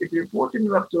singer, if you're fortunate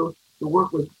enough to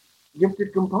work with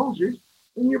gifted composers,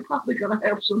 then you're probably going to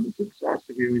have some success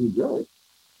if you're really good.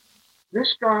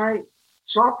 This guy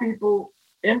saw people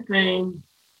in pain,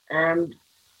 and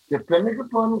depending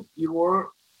upon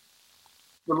your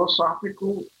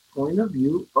philosophical point of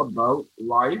view about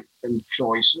life and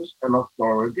choices and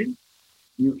authority,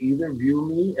 you either view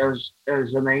me as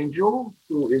an angel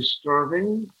who is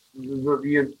serving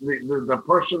the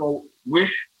personal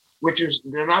wish, which is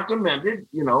they're not demented,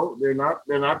 they're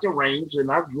not deranged, they're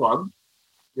not drugged,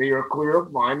 they are clear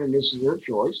of mind, and this is their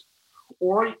choice,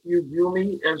 or you view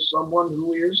me as someone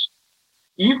who is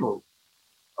evil,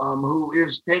 who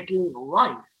is taking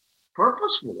life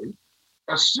purposefully,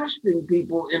 assisting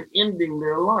people in ending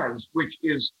their lives, which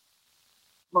is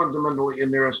fundamentally,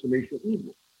 in their estimation,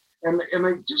 evil. And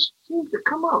they just seem to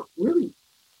come out really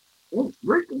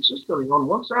very consistently on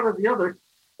one side or the other.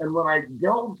 And when I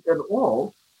delved at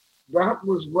all, that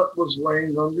was what was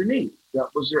laying underneath.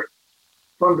 That was their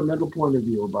fundamental point of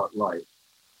view about life.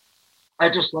 I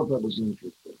just thought that was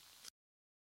interesting.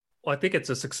 Well, I think it's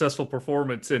a successful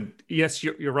performance. And yes,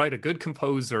 you're right. A good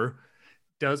composer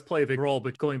does play a big role,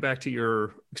 but going back to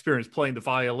your experience playing the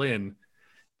violin,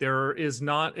 there is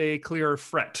not a clear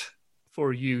fret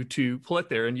for you to put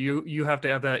there. And you have to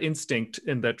have that instinct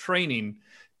and that training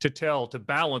to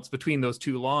balance between those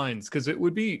two lines. Because it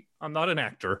would be, I'm not an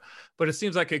actor, but it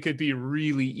seems like it could be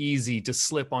really easy to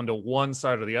slip onto one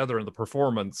side or the other in the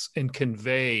performance and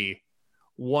convey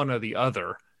one or the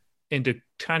other. And to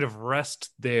kind of rest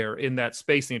there in that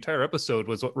space the entire episode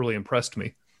was what really impressed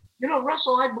me.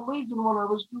 Russell, I believed in what I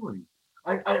was doing.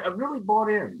 I really bought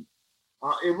in.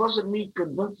 It wasn't me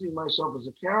convincing myself as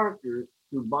a character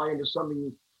to buy into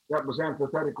something that was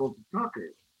antithetical to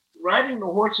Tucker. riding the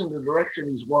horse in the direction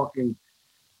he's walking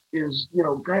is,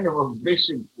 kind of a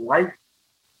basic life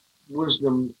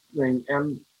wisdom thing.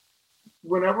 And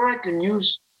whenever I can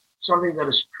use something that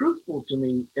is truthful to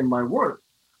me in my work,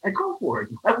 I go for it.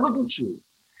 Why wouldn't you?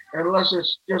 Unless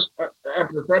it's just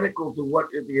antithetical to what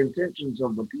the intentions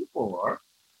of the people are.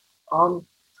 Among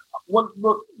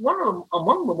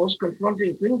the most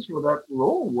confronting things for that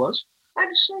role was I had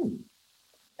to sing,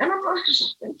 and I'm not a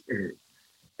singer.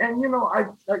 And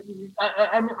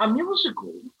I'm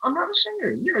musical. I'm not a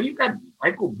singer. You got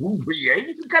Michael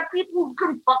Bublé. You got people who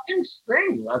can fucking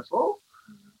sing. That's all.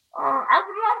 I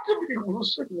would love to be able to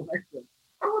sing like that.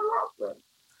 I would love that,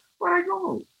 but I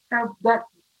don't have that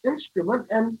instrument,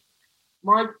 and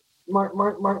my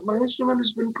instrument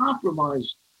has been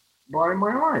compromised by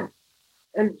my life.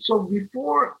 And so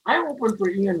before I opened for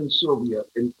Ian and Sylvia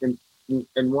in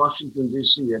Washington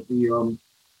D.C. at the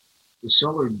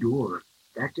Cellar Door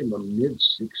back in the mid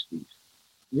 '60s,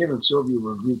 Ian and Sylvia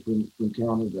were a group from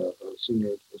Canada, a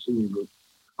singing group.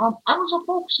 I was a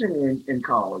folk singer in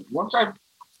college. Once I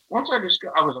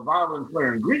discovered I was a violin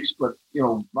player in Greece, but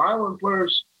violin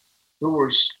players who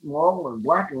were small and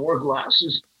black and wore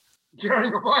glasses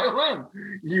carrying a violin,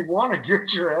 you want to get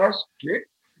your ass kicked?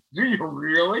 Do you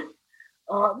really?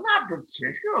 Not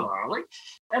particularly.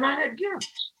 And I had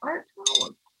gifts. I had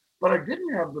talent. But I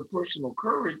didn't have the personal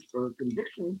courage or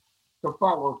conviction to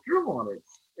follow through on it.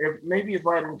 If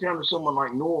I had encountered someone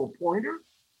like Noel Pointer,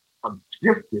 a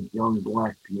gifted young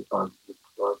black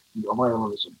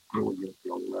violinist, a brilliant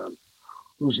young man,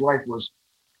 whose life was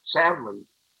sadly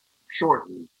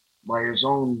shortened by his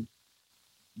own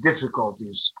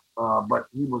difficulties, but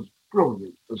he was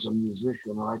brilliant as a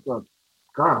musician. And I thought,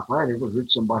 God, if I had ever heard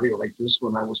somebody like this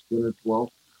when I was 10 or 12,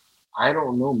 I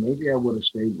don't know, maybe I would have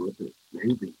stayed with it,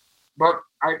 maybe. But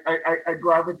I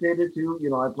gravitated to,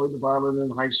 I played the violin in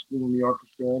high school in the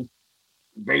orchestra,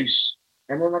 bass.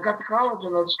 And then I got to college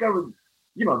and I discovered,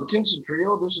 the Kingston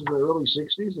Trio. This is the early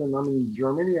 60s, and I'm in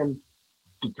Germany, and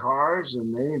guitars,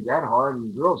 and they ain't that hard,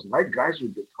 and girls like guys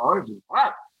with guitars, and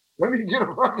what? Let me get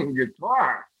a fucking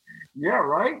guitar. Yeah,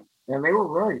 right? And they were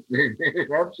right. They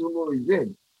absolutely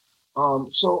did.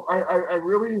 So I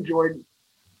really enjoyed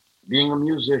being a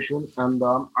musician, and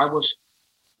one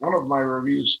of my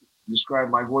reviews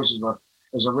described my voice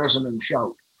as a resonant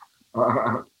shout,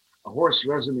 a hoarse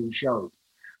resonant shout.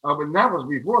 And that was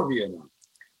before Vietnam.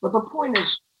 But the point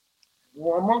is,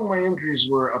 among my injuries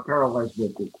were a paralyzed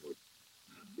vocal cord.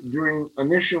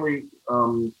 Initially,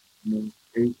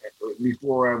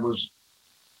 before I was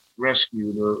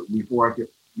rescued or before I could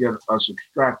get us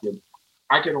extracted,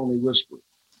 I could only whisper.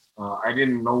 I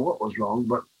didn't know what was wrong,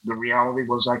 but the reality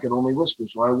was I could only whisper.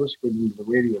 So I whispered into the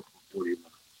radio for 40 minutes.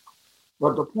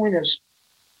 But the point is,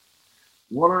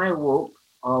 when I awoke,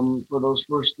 for those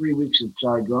first 3 weeks at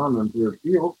Saigon and Fair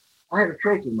Field, I had a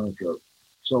trach in my throat.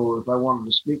 So if I wanted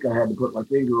to speak, I had to put my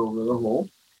finger over the hole,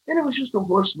 and it was just a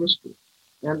hoarse whisper.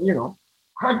 And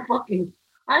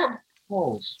I have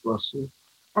pulse, Russell.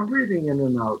 I'm breathing in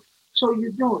and out. So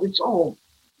it's all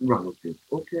relative,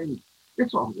 okay?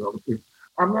 It's all relative.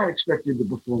 I'm not expected to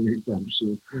perform anytime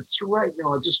soon. So right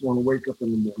now, I just want to wake up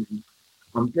in the morning.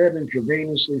 I'm fed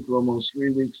intravenously for almost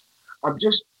 3 weeks. I'm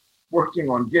just working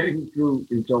on getting through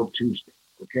until Tuesday,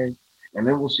 okay? And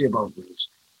then we'll see about Wednesday.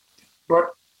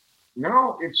 But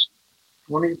now it's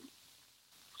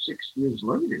 26 years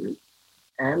later,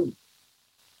 and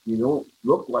you don't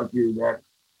look like you're that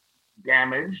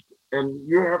damaged, and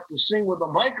you have to sing with a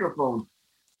microphone.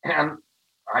 And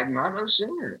I'm not a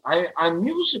singer. I'm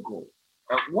musical.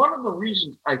 One of the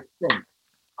reasons I think,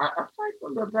 aside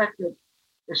from the fact that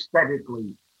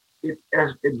aesthetically it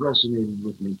resonated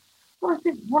with me, but I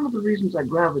think one of the reasons I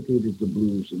gravitated to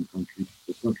blues and country,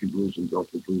 the country blues and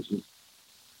Delta blues, is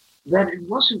that it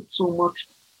wasn't so much,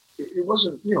 it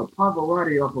wasn't,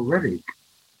 Pavarotti operatic.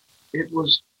 It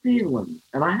was feeling,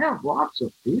 and I have lots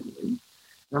of feeling,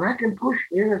 and I can push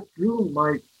air through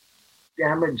my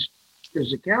damaged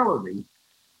physicality.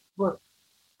 But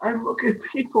I look at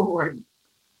people like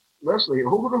Leslie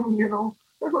Odom,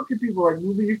 I look at people like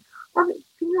Movie. I mean,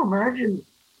 can you imagine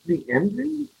the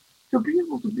envy to be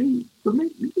able to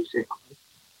make music?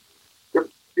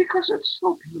 Because it's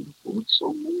so beautiful, it's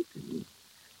so moving.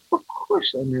 Of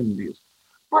course I'm envious.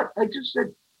 But I just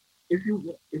said, if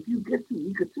you get too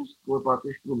egotistical about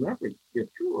this, you'll never get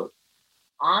through it.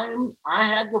 I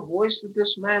had the voice that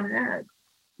this man had.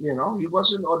 He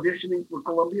wasn't auditioning for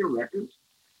Columbia Records.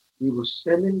 He was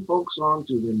sending folks on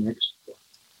to the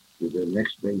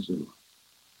next phase in life.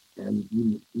 And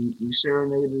he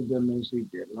serenaded them as he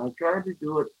did. And I tried to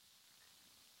do it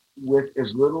with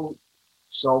as little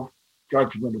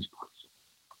self-judgment as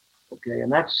possible. Okay,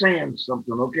 and that's saying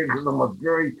something, okay, because I'm a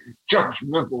very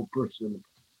judgmental person.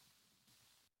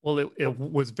 Well, it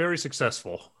was very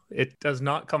successful. It does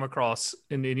not come across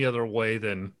in any other way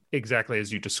than exactly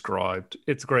as you described.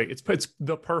 It's great. It's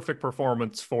the perfect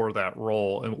performance for that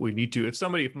role, and we need to.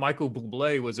 If Michael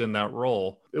Bublé was in that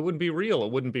role, it wouldn't be real.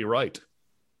 It wouldn't be right.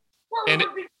 Well, And it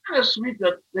would be kind of sweet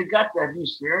that they got that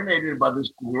he's serenaded by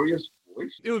this glorious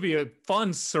voice. it would be a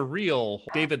fun, surreal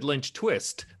David Lynch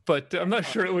twist, but I'm not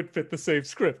sure it would fit the same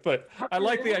script. But I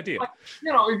like the idea.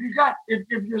 You know, if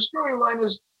your storyline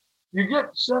is you get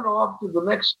sent off to the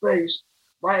next space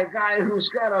by a guy who's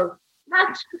got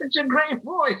not such a great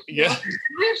voice. Yeah. At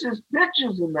least his pitch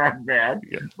isn't that bad.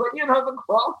 Yeah. But, the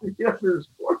quality of his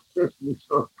voice is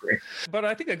so great. But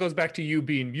I think that goes back to you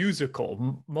being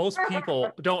musical. Most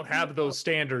people don't have those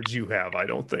standards you have, I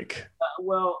don't think.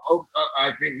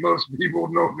 I think most people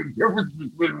know the difference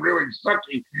between really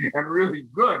sucky and really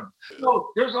good. So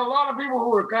there's a lot of people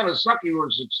who are kind of sucky who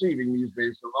are succeeding these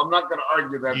days. So I'm not going to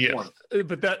argue that point.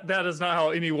 But that is not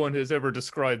how anyone has ever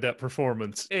described that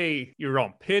performance. You're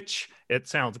on pitch. It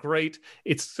sounds great.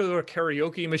 It's sort of a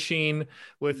karaoke machine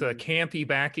with a campy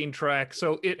backing track.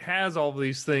 So it has all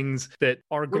these things that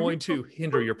are going to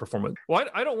hinder your performance. Well,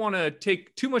 I don't want to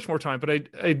take too much more time, but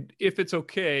I if it's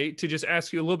okay to just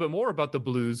ask you a little bit more about the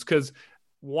blues, because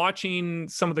watching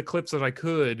some of the clips that I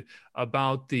could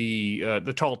about the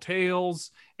Tall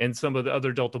Tales and some of the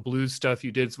other Delta blues stuff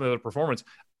you did, some other performance,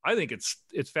 I think it's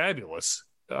fabulous.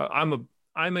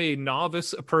 I'm a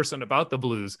novice person about the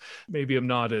blues. Maybe I'm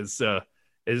not as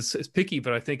picky,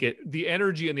 but I think the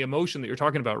energy and the emotion that you're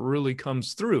talking about really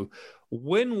comes through.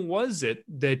 When was it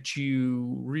that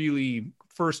you really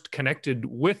first connected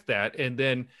with that and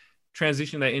then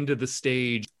transitioned that into the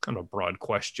stage? Kind of a broad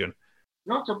question.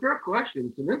 No, it's a fair question.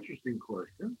 It's an interesting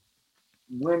question.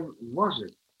 When was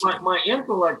it? My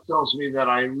intellect tells me that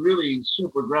I really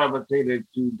super gravitated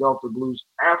to Delta blues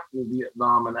after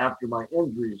Vietnam and after my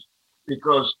injuries,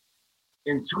 because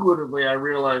intuitively I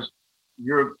realized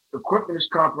your equipment is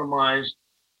compromised.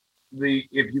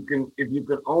 If you can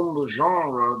own the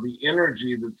genre, the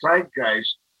energy, the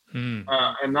zeitgeist,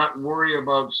 and not worry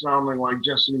about sounding like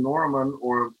Jesse Norman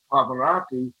or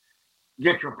Pavarotti,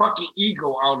 get your fucking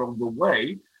ego out of the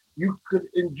way. You could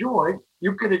enjoy.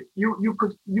 You could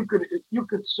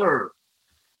serve,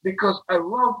 because I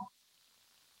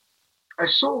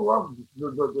so love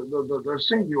the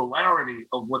singularity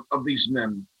of these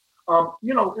men.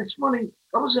 It's funny.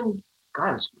 I was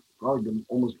it's probably been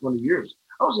almost 20 years.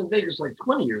 I was in Vegas like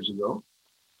 20 years ago,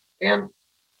 and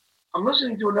I'm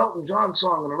listening to an Elton John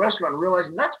song in a restaurant and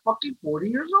realizing that's fucking 40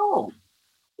 years old.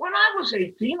 When I was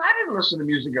 18, I didn't listen to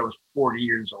music I was 40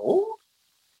 years old.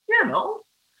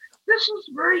 This is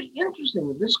very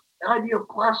interesting, this idea of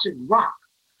classic rock.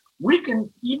 We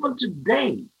can, even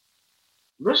today,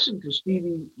 listen to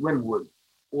Stevie Winwood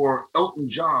or Elton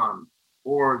John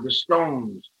or the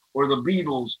Stones or the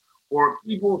Beatles or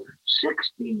people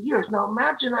 60 years. Now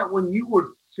imagine that when you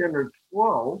were 10 or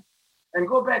 12 and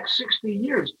go back 60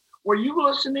 years. Were you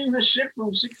listening to shit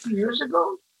from 60 years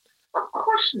ago? Of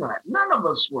course not. None of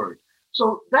us were.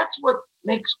 So that's what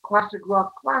makes classic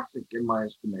rock classic in my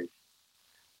estimation.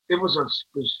 It was a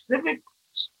specific,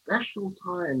 special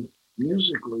time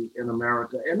musically in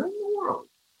America and in the world.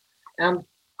 And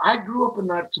I grew up in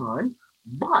that time,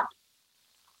 but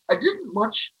I didn't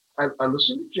much. I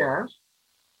listened to jazz.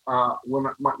 When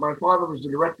my father was the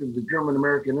director of the German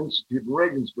American Institute in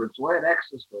Regensburg, so I had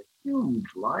access to a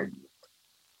huge library.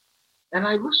 And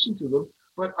I listened to them,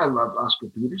 but I loved Oscar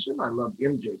Peterson, I loved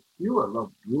MJQ, I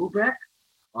loved Brubeck,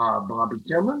 Bobby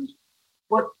Timmons,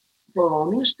 but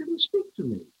Thelonious didn't speak to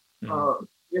me.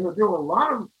 There were a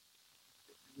lot of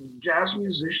jazz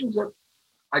musicians that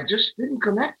I just didn't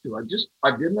connect to.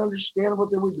 I didn't understand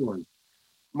what they were doing.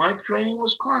 My training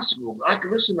was classical. I could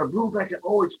listen to Brubeck and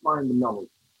always find the melody.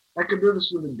 I could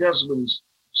listen to Desmond's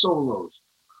solos.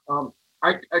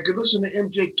 I could listen to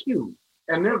MJQ,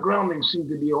 and their grounding seemed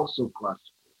to be also classical.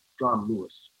 John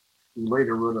Lewis, who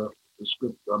later wrote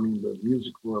the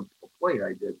music for a play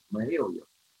I did, Mahalia.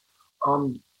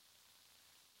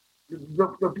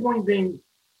 The point being,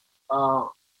 I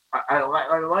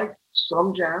liked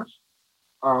some jazz,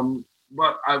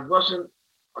 but I wasn't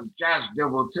a jazz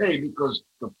devotee because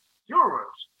the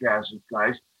purest jazz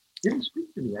guys didn't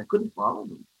speak to me. I couldn't follow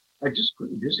them. I just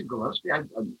couldn't. Dizzy Gillespie, I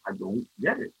don't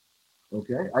get it.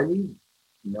 Okay, I need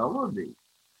melody,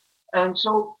 and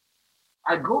so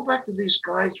I go back to these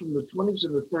guys from the 20s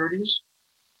and the 30s,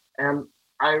 and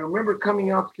I remember coming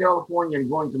out to California and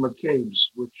going to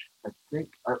McCabe's, which I think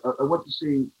I went to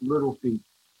see Little Feat,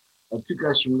 two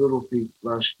guys from Little Feat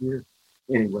last year,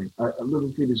 Anyway,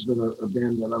 Little Feat has been a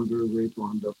band that I'm very, very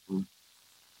fond of for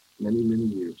many, many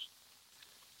years.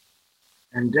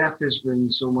 And death has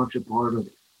been so much a part of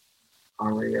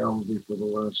our reality for the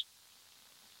last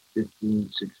 15,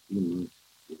 16 months.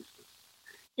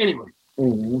 Anyway,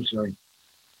 I'm sorry.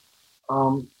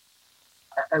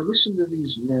 I listened to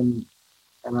these men,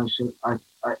 and I said, I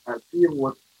feel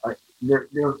what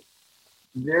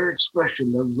their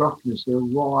expression, their roughness, their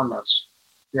rawness,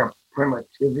 their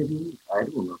primitivity. I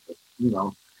don't know,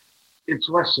 but, it's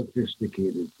less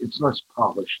sophisticated. It's less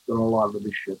polished than a lot of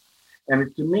the shit.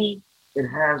 And to me, it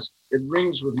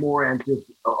rings with more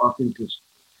authenticity.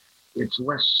 It's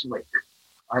less slick.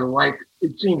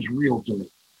 It seems real to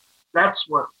me. That's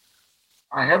what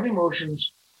I have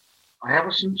emotions. I have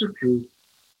a sense of truth.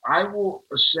 I will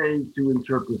say to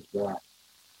interpret that.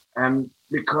 And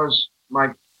because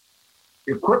my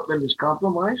equipment is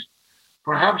compromised,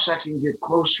 perhaps I can get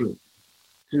closer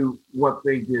to what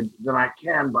they did than I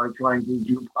can by trying to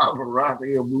do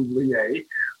Pavarotti or Bublé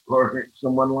or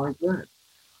someone like that.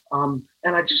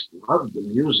 And I just love the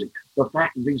music. The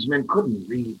fact that these men couldn't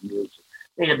read music.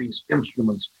 They had these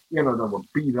instruments, that were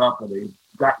beat up and they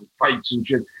got in fights and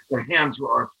shit. Their hands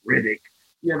were arthritic.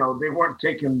 They weren't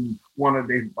taking one of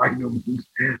their vitamins.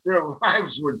 Their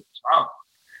lives were tough.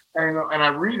 And I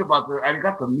read about I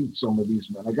got to meet some of these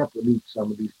men.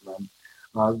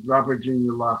 Robert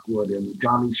Jr. Lockwood and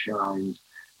Johnny Shines,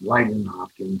 Lydon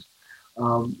Hopkins,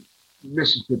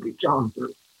 Mississippi John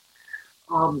Hurt.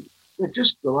 They're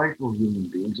just delightful human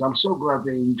beings. I'm so glad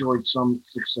they enjoyed some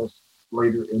success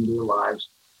later in their lives.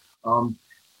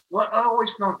 What I always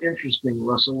found interesting,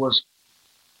 Russell, was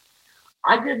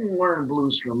I didn't learn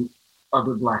blues from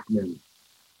other black men.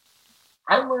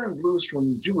 I learned blues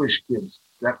from Jewish kids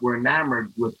that were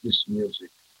enamored with this music.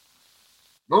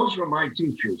 Those were my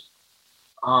teachers.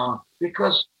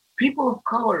 Because people of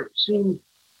color seemed,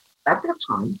 at that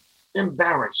time,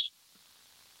 embarrassed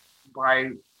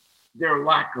by their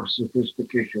lack of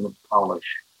sophistication of polish.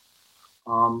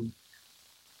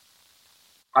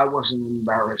 I wasn't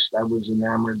embarrassed. I was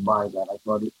enamored by that. I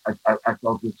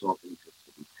felt its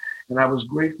authenticity. And I was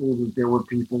grateful that there were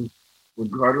people,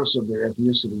 regardless of their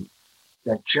ethnicity,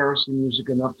 that cherished the music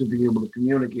enough to be able to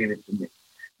communicate it to me.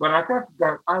 But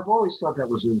I've always thought that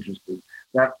was interesting,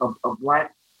 that a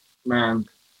black man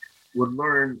would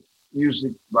learn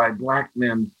music by black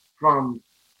men from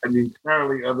an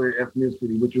entirely other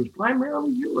ethnicity, which was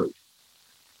primarily Jewish.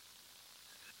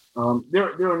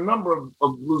 There are a number of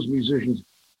blues musicians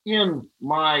in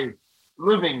my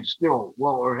living still,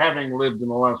 or having lived in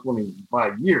the last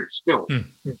 25 years still.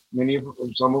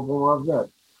 Some of them are dead.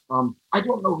 I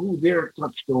don't know who their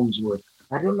touchstones were.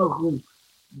 I don't know who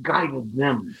guided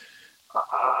them.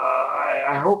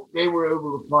 I hope they were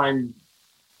able to find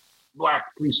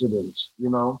black precedents,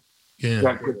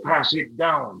 that could pass it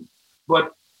down.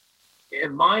 But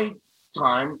in my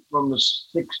time, from the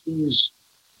 60s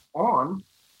on,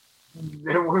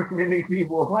 there weren't many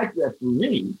people like that for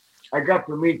me. I got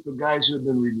to meet the guys who had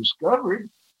been rediscovered.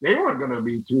 They weren't going to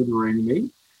be tutoring me.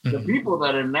 The people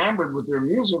that enamored with their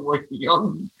music were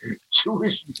young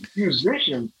Jewish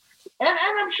musicians. And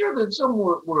I'm sure that some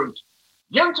were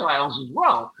Gentiles as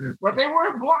well, but they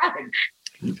weren't black.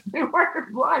 They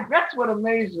weren't black. That's what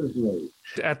amazes me.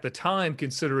 At the time,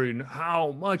 considering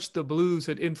how much the blues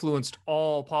had influenced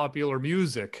all popular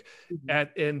music,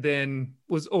 and then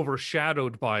was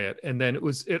overshadowed by it, and then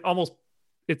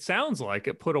it sounds like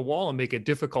it put a wall and make it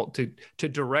difficult to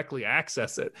directly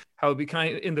access it. How it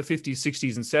became in the 50s,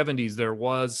 60s, and 70s, there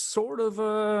was sort of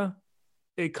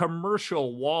a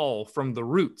commercial wall from the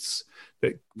roots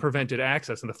that prevented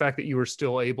access. And the fact that you were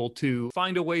still able to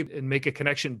find a way and make a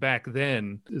connection back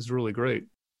then is really great.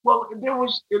 Well, it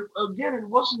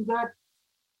wasn't that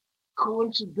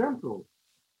coincidental.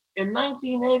 In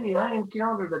 1980, I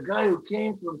encountered a guy who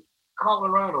came from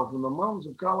Colorado, from the mountains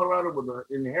of Colorado, with an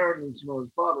inheritance from his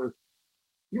father.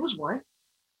 He was white,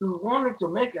 who wanted to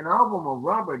make an album of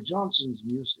Robert Johnson's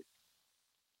music.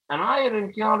 And I had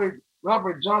encountered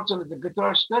Robert Johnson at the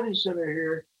Guitar Study Center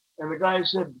here, and the guy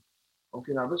said,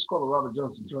 "Okay, now let's call the Robert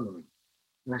Johnson tournament."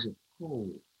 And I said,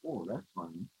 oh, that's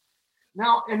fine.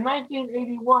 Now, in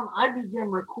 1981, I began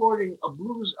recording a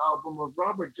blues album of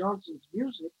Robert Johnson's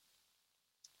music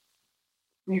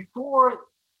before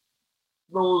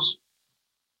those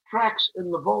tracks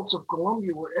in the vaults of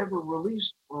Columbia were ever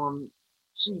released on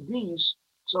CDs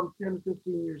some 10,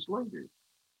 15 years later.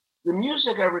 The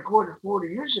music I recorded 40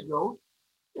 years ago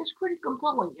is pretty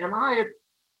compelling. And we had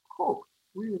hoped,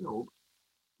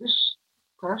 this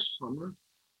past summer,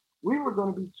 we were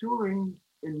going to be touring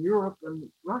in Europe and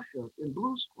Russia in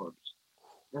blues clubs.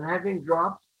 And having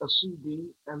dropped a CD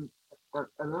and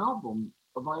an album,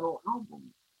 a vinyl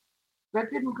album. That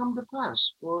didn't come to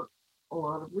pass for a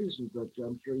lot of reasons that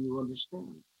I'm sure you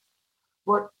understand.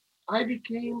 But I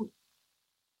became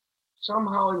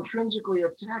somehow intrinsically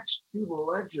attached to the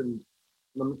legend,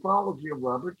 the mythology of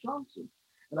Robert Johnson.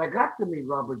 And I got to meet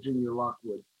Robert Jr.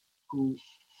 Lockwood, who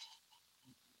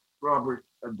Robert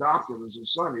adopted as a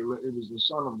son. It was the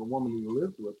son of the woman he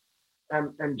lived with.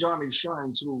 And Johnny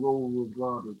Shines, who rolled with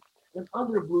Robert, and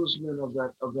other bluesmen of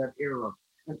that era,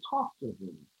 and talked to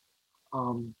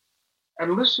them,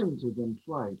 and listened to them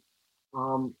play.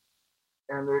 And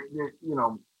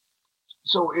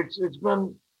so it's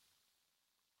been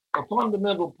a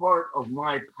fundamental part of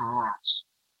my past,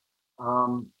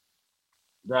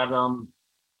 that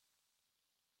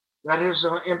has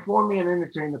informed me and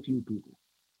entertained a few people,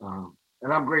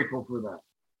 and I'm grateful for that.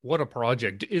 What a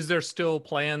project. Is there still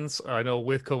plans, I know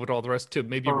with COVID, all the rest, to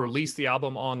maybe release the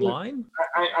album online?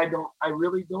 I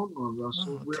really don't know,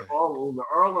 Russell. Okay. We're all older.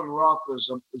 Erlen Roth is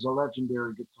a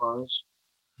legendary guitarist.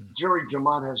 Jerry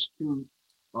Jamont has two,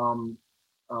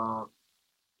 what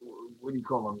do you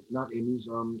call them? Not Emmys,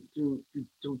 two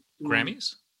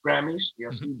Grammys? Grammys,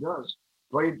 yes, he does.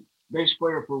 Played bass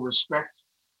player for Respect.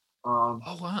 Oh,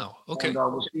 wow. Okay. And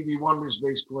was Stevie Wonder's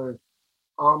bass player.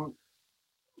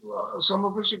 Some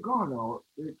of us are gone now.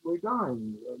 We're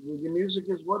dying. The music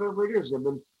is whatever it is. There have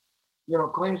been,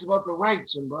 claims about the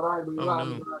rights and blah, blah, blah,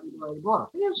 blah, blah.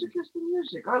 Music is the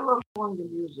music. I love playing the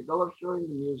music. I love sharing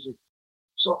the music.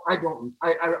 So I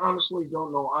honestly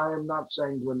don't know. I am not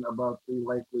sanguine about the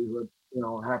likelihood,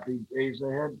 happy days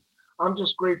ahead. I'm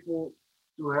just grateful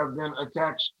to have been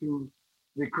attached to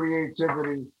the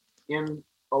creativity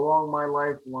along my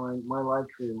lifeline, my life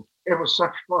trail. It was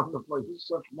such fun to play with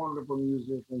such wonderful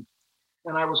musicians.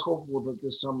 And I was hopeful that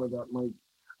this summer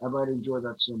I might enjoy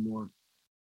that some more.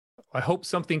 I hope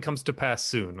something comes to pass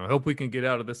soon. I hope we can get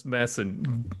out of this mess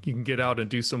and you can get out and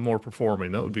do some more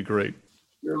performing. That would be great.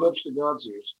 Your lips to God's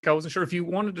ears. I wasn't sure if you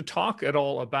wanted to talk at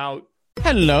all about.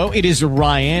 Hello, it is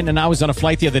Ryan, and I was on a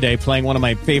flight the other day playing one of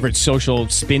my favorite social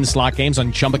spin slot games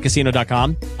on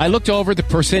ChumbaCasino.com. I looked over at the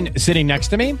person sitting next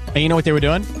to me, and you know what they were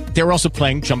doing? They were also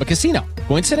playing Chumba Casino.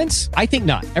 Coincidence? I think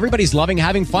not. Everybody's loving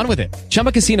having fun with it.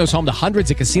 Chumba Casino is home to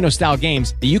hundreds of casino-style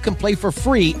games that you can play for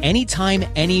free anytime,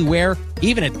 anywhere,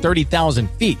 even at 30,000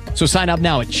 feet. So sign up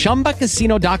now at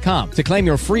ChumbaCasino.com to claim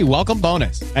your free welcome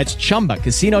bonus. That's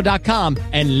ChumbaCasino.com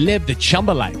and live the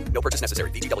Chumba life. No purchase necessary.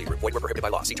 VGW Group. Void where prohibited by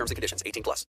law. See terms and conditions.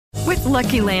 18+. With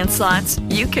Lucky Land Slots,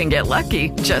 you can get lucky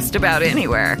just about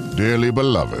anywhere. Dearly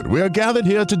beloved, we are gathered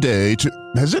here today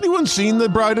to... Has anyone seen the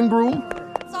bride and groom?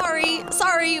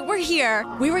 Sorry, we're here.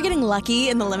 We were getting lucky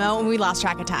in the limo and we lost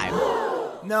track of time.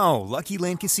 No, Lucky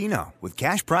Land Casino, with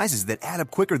cash prizes that add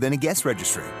up quicker than a guest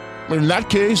registry. In that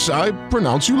case, I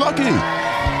pronounce you lucky.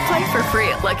 Play for free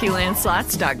at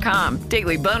LuckyLandSlots.com.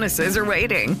 Daily bonuses are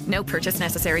waiting. No purchase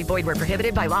necessary. Void where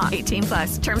prohibited by law.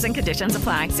 18+. Terms and conditions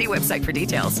apply. See website for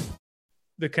details.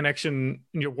 The connection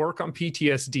in your work on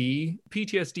PTSD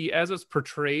as it's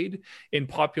portrayed in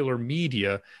popular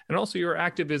media, and also your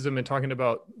activism and talking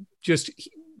about just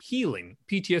healing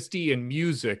PTSD and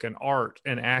music and art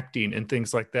and acting and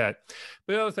things like that.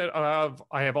 But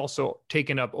I have also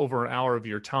taken up over an hour of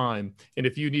your time, and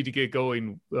if you need to get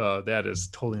going, that is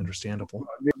totally understandable.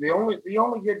 The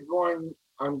only get going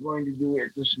I'm going to do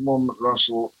at this moment,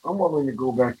 Russell, I'm willing to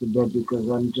go back to bed because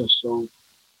I'm just so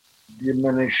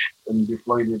diminished and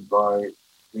deflated by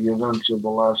the events of the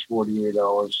last 48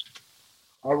 hours.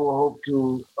 I will hope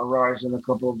to arise in a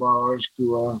couple of hours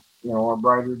to a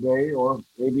brighter day, or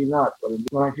maybe not. But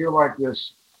when I feel like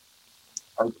this,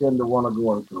 I tend to want to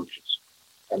go unconscious.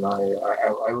 And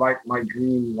I like my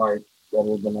dream life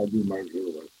better than I do my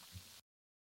real life.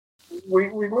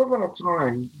 We live in a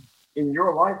time, in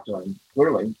your lifetime,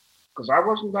 clearly, because I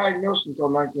wasn't diagnosed until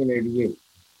 1988.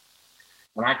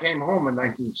 And I came home in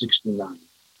 1969.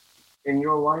 In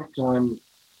your lifetime,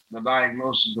 the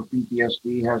diagnosis of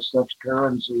PTSD has such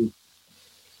currency.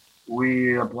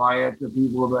 We apply it to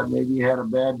people that maybe had a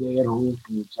bad day at home.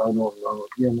 I don't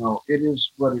know. It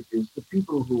is what it is. The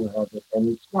people who have it, and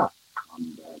it's not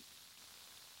combat.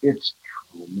 It's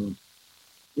trauma.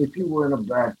 If you were in a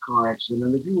bad car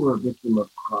accident, if you were a victim of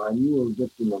crime, you were a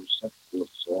victim of sexual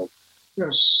assault,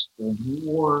 there's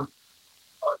war.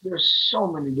 There's so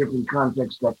many different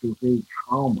contexts that convey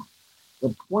trauma.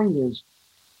 The point is,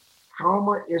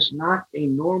 trauma is not a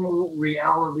normal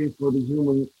reality for the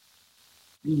human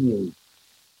being.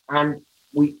 And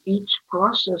we each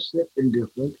process it in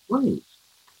different ways.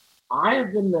 I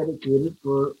have been medicated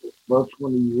for about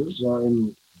 20 years,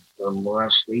 in the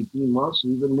last 18 months,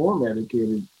 even more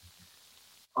medicated.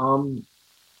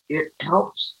 It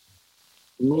helps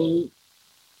me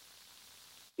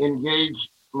engage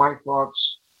my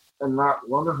thoughts and not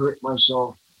want to hurt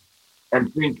myself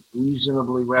and think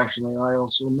reasonably rationally. I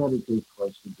also meditate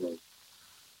twice a day.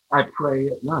 I pray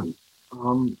at night.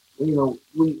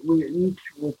 We each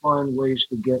will find ways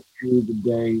to get through the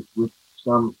day with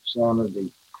some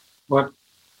sanity. But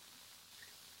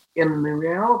in the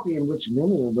reality in which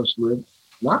many of us live,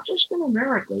 not just in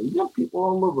America, you have people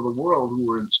all over the world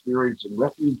who are experiencing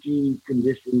refugee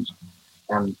conditions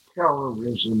and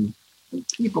terrorism and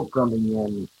people coming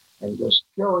in and just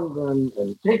killing them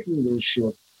and taking their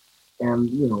shit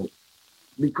and,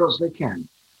 because they can,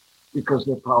 because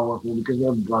they're powerful, because they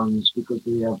have guns, because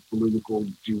they have political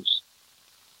juice.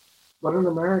 But in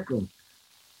America,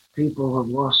 people have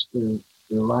lost their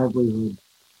livelihood.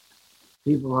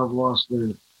 People have lost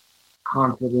their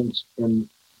confidence in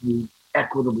the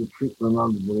equitable treatment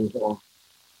under the law.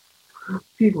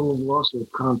 People have lost their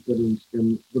confidence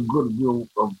in the goodwill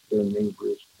of their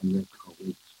neighbors and their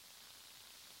colleagues.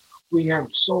 We have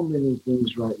so many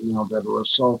things right now that are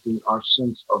assaulting our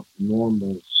sense of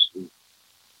normalcy.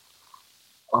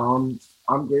 I'm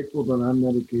grateful that I'm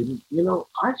medicated.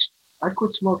 I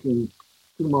quit smoking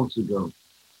 2 months ago.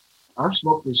 I've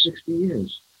smoked for 60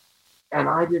 years. And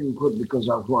I didn't quit because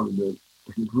I wanted to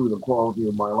improve the quality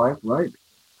of my life, right?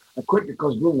 I quit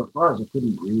because during the fires I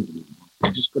couldn't breathe anymore. I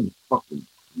just couldn't fucking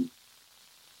breathe.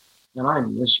 And I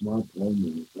miss my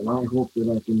pulmonary. And I hope that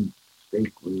I can stay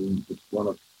clean. It's one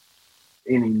of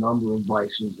any number of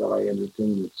vices that I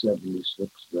entertained at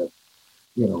 76 that,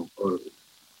 or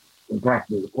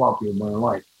impacted the quality of my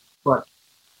life. But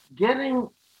getting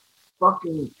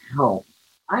fucking help.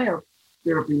 I have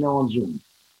therapy now on Zoom.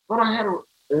 But I had an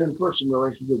in-person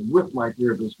relationship with my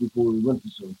therapist before we went to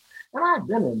Zoom. And I've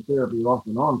been in therapy off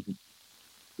and on for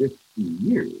 50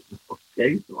 years.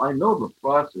 Okay, so I know the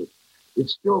process.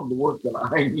 It's still the work that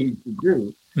I need to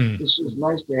do. It's just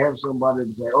nice to have somebody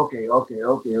to say, okay.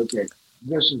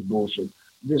 This is bullshit.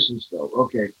 This is so.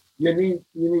 Okay. You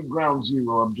need ground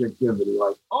zero objectivity.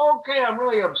 Like, okay, I'm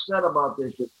really upset about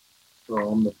this shit. So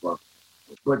I'm the fuck.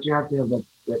 But you have to have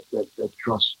that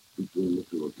trust between the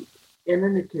two of you. In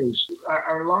any case,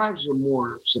 our lives are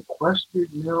more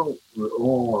sequestered now. We're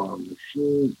all on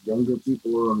machines. Younger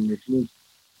people are on machines.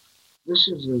 This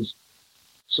is as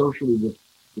socially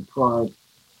deprived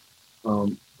a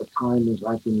time as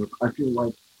I can. I feel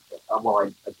like,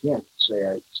 I can't say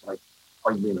it's like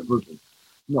being a virgin.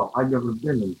 No, I've never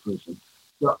been in prison.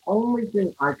 The only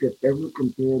thing I could ever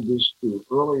compare this to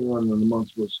early on in the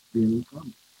month was being in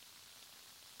college.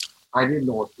 I didn't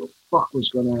know what the fuck was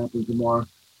going to happen tomorrow.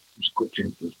 There's a good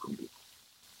chance it was going to be.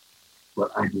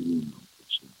 But I didn't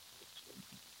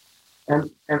know.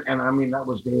 And I mean, that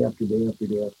was day after day after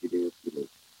day after day after day.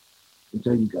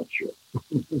 Until you got shit.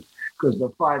 Because the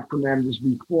 5 commanders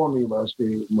before me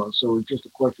lasted 8 months. So it's just a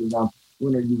question of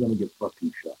when are you going to get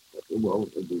fucking shot? Well,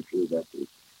 eventually that is.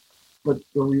 But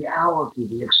the reality,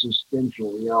 the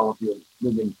existential reality of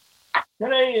living.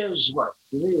 Today is what?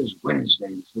 Today is Wednesday.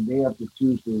 It's the day after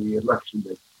Tuesday, the election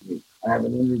day. I have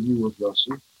an interview with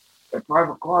Russell. At 5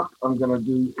 o'clock, I'm going to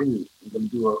do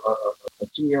a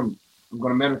TM. I'm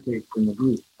going to meditate in the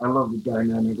group. I love the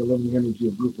dynamic. I love the energy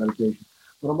of group meditation.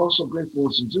 But I'm also grateful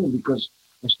it's in Zoom because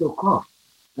I still cough.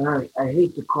 And I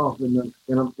hate to cough in a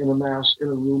mass, in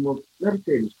a room of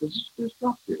meditators because it's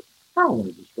disruptive. I don't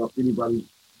want to disrupt anybody's,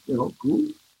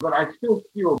 group. But I still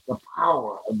feel the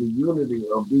power of the unity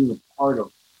of being a part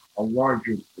of a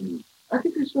larger thing. I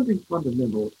think there's something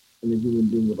fundamental in a human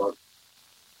being about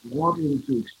wanting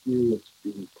to experience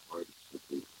being part of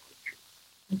something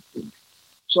larger.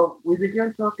 So we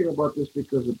began talking about this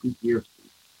because of PTSD.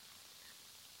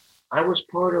 I was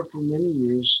part of, for many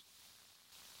years,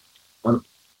 an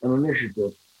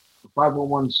initiative, a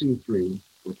 501c3,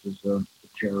 which is a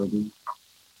charity,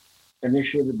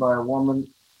 initiated by a woman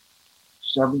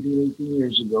 17, 18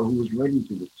 years ago who was ready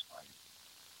to retire.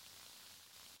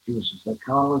 She was a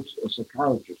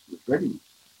psychiatrist who was ready.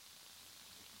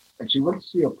 And she went to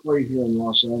see a play here in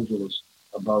Los Angeles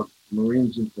about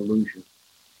Marines and pollution.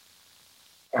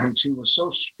 And she was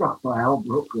so struck by how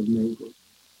broken they were,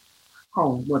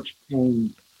 how much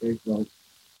pain they felt.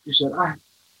 She said,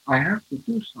 I have to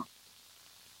do something.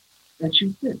 And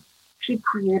she did. She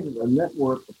created a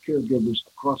network of caregivers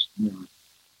across America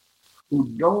who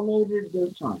donated their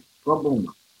time, pro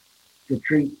bono, to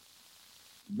treat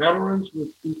veterans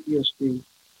with PTSD,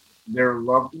 their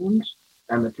loved ones,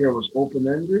 and the care was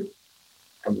open-ended,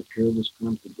 and the care was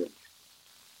confidential.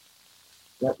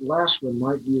 That last one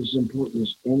might be as important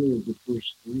as any of the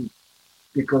first 3,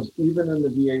 because even in the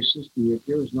VA system, your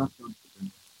care is not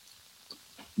confidential.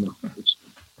 No, it's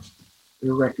not.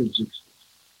 Their records exist.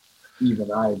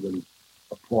 Even I've been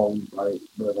appalled by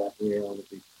that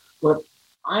reality. But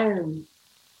I am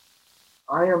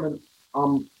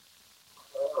an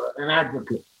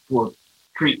advocate for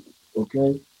treatment,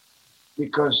 okay?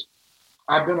 Because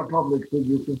I've been a public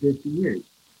figure for 50 years,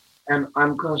 and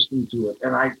I'm accustomed to it,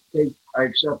 and I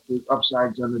accept the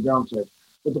upsides and the downsides.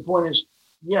 But the point is,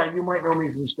 yeah, you might know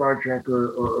me from Star Trek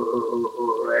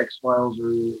or X-Files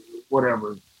or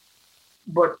whatever,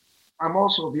 but I'm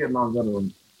also a Vietnam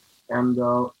veteran, and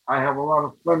I have a lot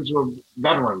of friends who are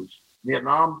veterans.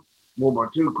 Vietnam, World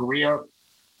War II, Korea,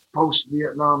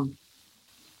 post-Vietnam.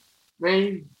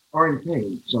 They are in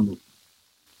pain, some of them.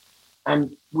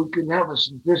 And we can have a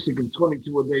statistic of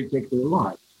 22 a day take their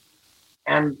lives.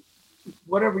 And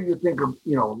whatever you think of,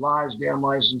 lies, damn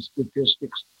lies, and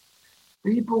statistics,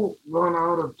 people run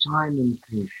out of time and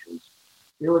patience.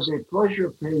 There is a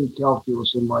pleasure-pain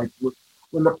calculus in life.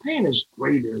 When the pain is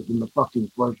greater than the fucking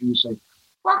pleasure, you say,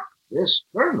 fuck this,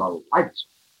 turn the lights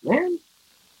on, man.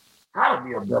 Gotta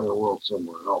be a better world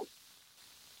somewhere else.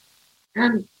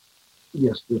 And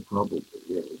yes, there probably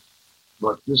is.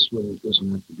 But this one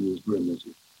doesn't have to be as grim as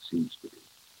it seems to be.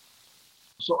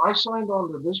 So I signed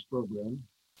on to this program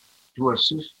to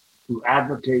assist, to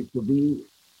advocate, to be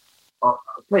a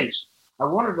face. I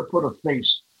wanted to put a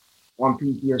face on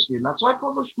PTSD, and that's why I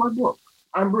published my book.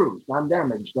 I'm bruised, I'm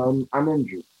damaged, I'm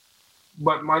injured.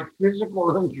 But my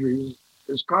physical injuries,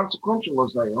 as consequential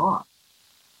as they are,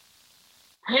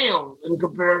 pale in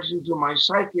comparison to my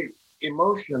psychic,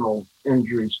 emotional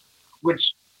injuries,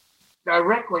 which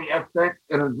directly affect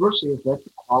and adversely affect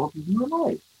the quality of my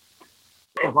life.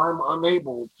 If I'm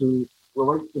unable to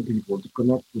relate to people, to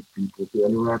connect with people, to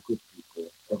interact with people,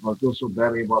 if I feel so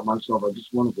badly about myself, I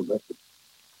just want to go back to,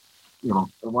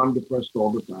 if I'm depressed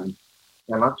all the time,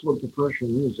 and that's what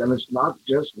depression is. And it's not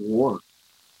just war.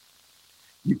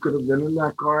 You could have been in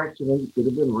that car accident, you could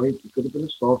have been raped, you could have been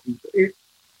assaulted.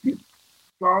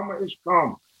 Trauma is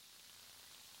trauma.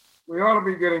 We ought to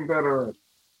be getting better at it,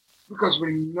 because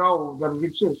we know that it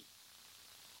exists.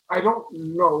 I don't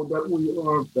know that we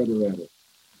are better at it.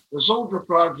 The Soldier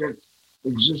Project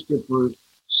existed for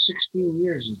 16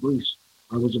 years at least.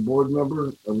 I was a board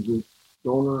member, I was a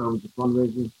donor, I was a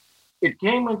fundraiser. It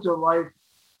came into life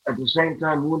at the same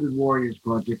time Wounded Warriors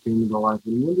Project came into life.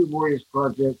 And Wounded Warriors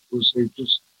Project was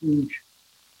just huge.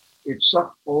 It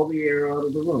sucked all the air out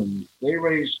of the room. They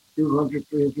raised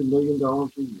 $200-300 million a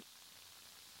year.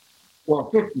 Well,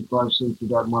 55 cents of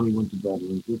that money went to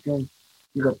veterans, okay?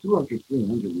 You got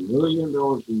 $200-300 million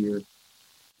a year.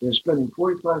 They're spending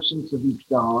 45 cents of each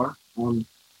dollar on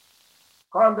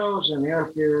condos and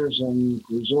airfares and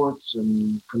resorts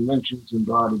and conventions and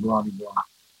blah, blah, blah, blah.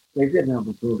 They didn't have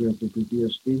a program for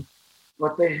PTSD,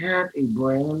 but they had a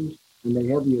brand and they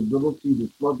had the ability to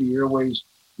flood the airways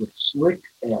with slick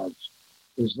ads,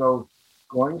 as though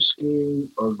going skiing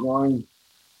or going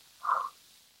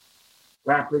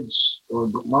rapids or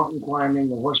mountain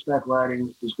climbing or horseback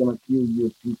riding is going to cure you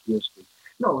of PTSD.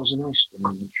 No, it was a nice day.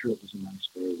 I'm sure it was a nice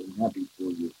day. I'm happy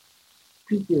for you.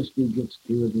 PTSD gets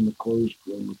cured in the closed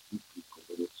room with two people.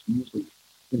 But it usually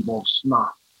involves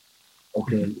snot,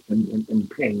 okay, and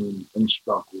pain and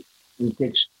struggle. And it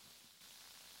takes,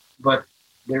 but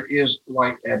there is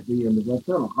light at the end of that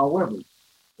tunnel. However,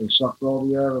 they sucked all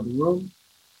the air out of the room.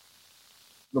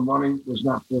 The money was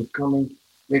not forthcoming.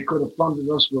 They could have funded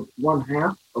us with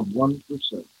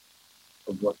 0.5%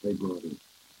 of what they brought in.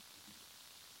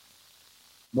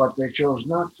 But they chose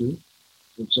not to.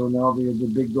 And so now they're the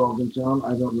big dog in town.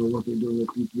 I don't know what they're doing with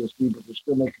PTSD, but they're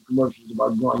still making commercials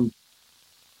about going,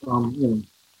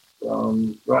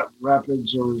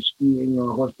 rapids or skiing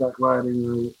or horseback riding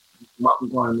or mountain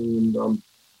climbing. And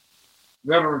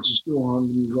veterans are still on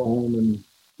when you go home and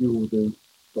deal with their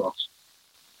thoughts.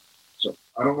 So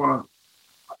I don't want to,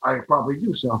 I probably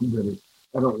do sound bitter.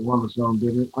 I don't want to sound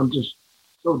bitter. I'm just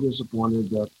so disappointed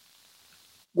that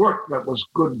work that was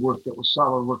good work, that was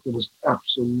solid work, that was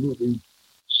absolutely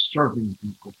serving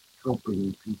people,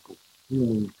 helping people,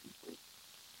 healing people,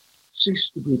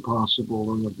 ceased to be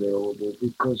possible and available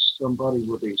because somebody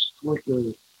with a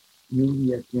slicker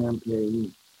media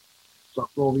campaign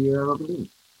sucked all the air out of the room.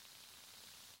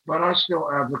 But I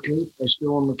still advocate. I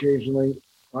still am occasionally.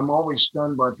 I'm always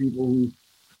stunned by people who,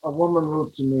 a woman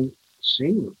wrote to me,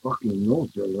 senior fucking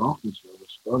military officer, I was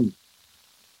stunned,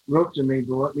 wrote to me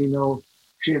to let me know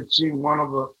she had seen one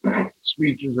of the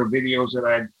speeches or videos that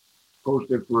I had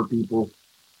posted for people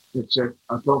that said,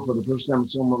 I felt for the first time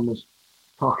someone was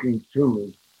talking to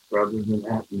me rather than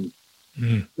at me.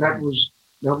 Mm. That was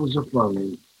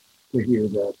affirming to hear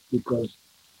that, because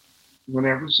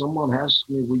whenever someone asks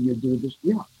me, will you do this?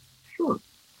 Yeah, sure,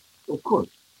 of course.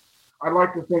 I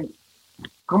like to think,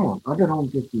 come on, I've been home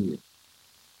 50 years.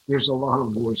 there's a lot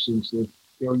of voices that,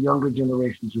 younger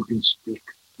generations who can speak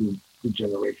to the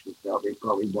generations now. They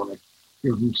probably want to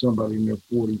hear from somebody in their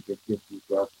 40s or 50s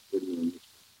rather than in this.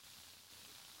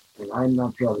 And I'm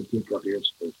not trying to take up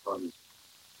airspace on it.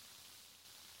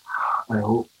 I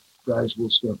hope guys will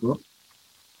step up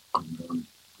and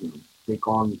take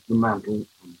on the mantle.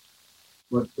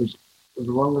 But as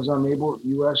long as I'm able,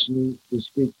 you ask me to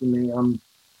speak to me, I'm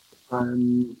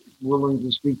willing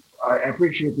to speak. I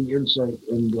appreciate the insight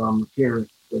and care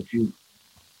that you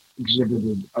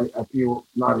exhibited. I feel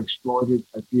not exploited.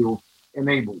 I feel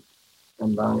enabled,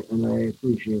 and I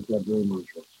appreciate that very much.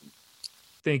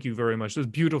 Thank you very much. That's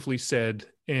beautifully said.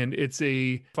 And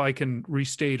if I can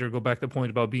restate or go back to the point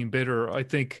about being bitter, I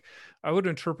think I would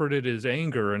interpret it as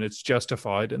anger, and it's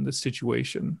justified in this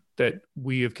situation that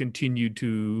we have continued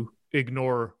to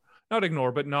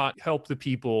not help the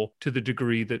people to the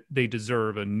degree that they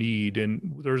deserve and need. And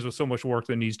there's so much work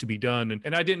that needs to be done.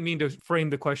 And I didn't mean to frame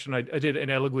the question. I did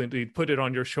inelegantly put it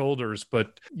on your shoulders,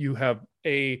 but you have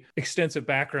a extensive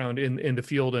background in the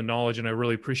field and knowledge. And I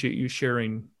really appreciate you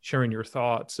sharing your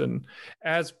thoughts. And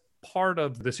as part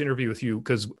of this interview with you,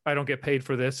 because I don't get paid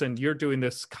for this, and you're doing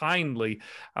this kindly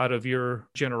out of your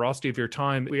generosity of your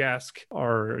time, we ask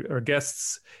our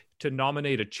guests to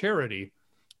nominate a charity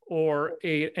or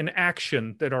an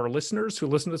action that our listeners who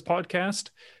listen to this podcast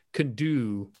can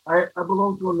do. I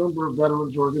belong to a number of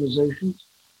veterans organizations.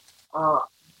 I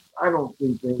don't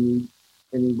think they need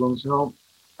anyone's help.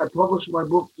 I published my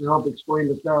book to help explain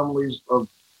to families of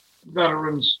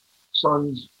veterans,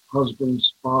 sons,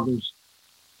 husbands, fathers,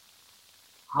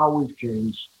 how we've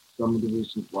changed, some of the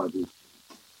reasons why we've changed.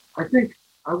 I think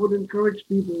I would encourage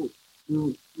people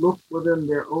to look within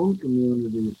their own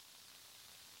communities.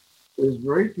 There's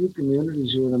very few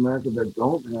communities here in America that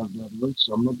don't have veterans.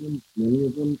 Many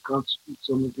of them constitute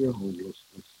some of their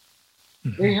homelessness.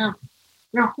 Mm-hmm.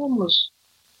 They're homeless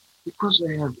because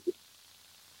they have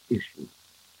issues.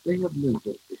 They have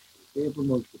mental issues. They have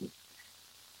emotional issues.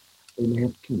 They may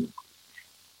have chemical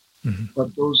issues. Mm-hmm.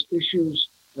 But those issues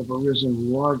have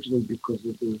arisen largely because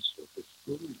of their surface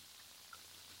beliefs.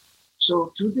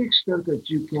 So to the extent that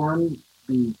you can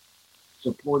be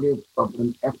supportive of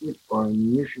an effort or an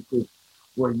initiative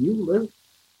where you live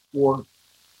for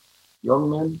young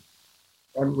men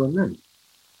and women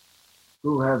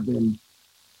who have been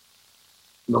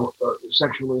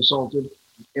sexually assaulted,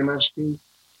 MST,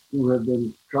 who have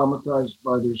been traumatized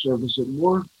by their service at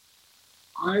war,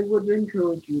 I would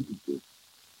encourage you to do.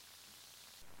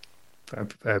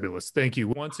 Fabulous. Thank you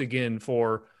once again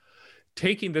for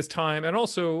taking this time and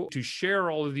also to share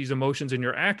all of these emotions in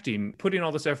your acting, putting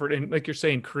all this effort in, like you're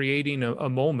saying, creating a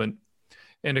moment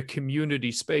and a community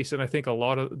space. And I think a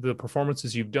lot of the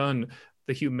performances you've done,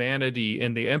 the humanity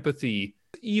and the empathy,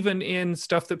 even in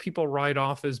stuff that people write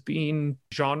off as being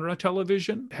genre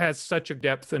television, has such a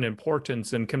depth and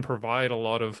importance and can provide a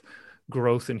lot of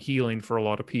growth and healing for a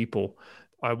lot of people.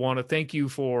 I want to thank you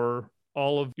for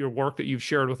all of your work that you've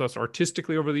shared with us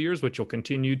artistically over the years, which you'll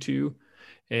continue to.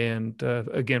 And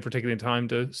again, for taking the time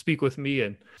to speak with me.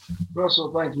 And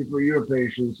Russell, thank you for your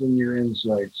patience and your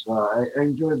insights. I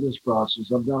enjoyed this process.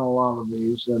 I've done a lot of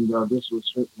these, and this was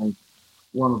certainly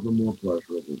one of the more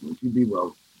pleasurable ones. You be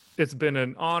well. It's been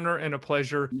an honor and a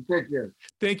pleasure. You take care.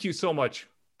 Thank you so much.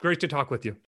 Great to talk with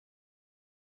you.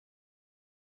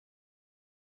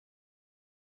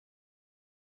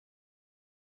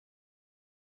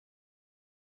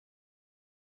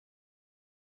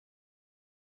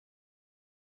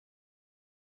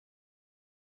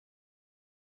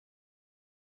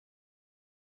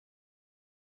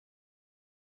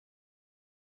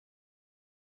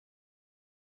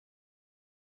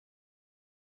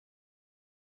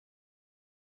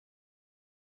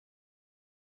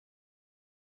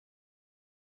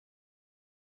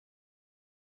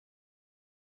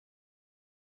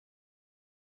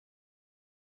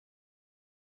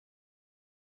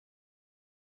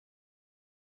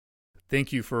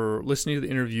 Thank you for listening to the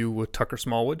interview with Tucker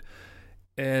Smallwood.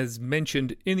 As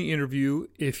mentioned in the interview,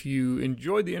 if you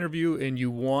enjoyed the interview and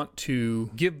you want to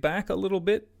give back a little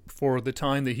bit for the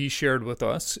time that he shared with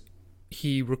us,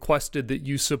 he requested that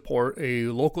you support a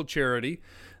local charity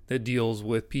that deals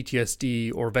with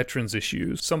PTSD or veterans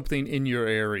issues, something in your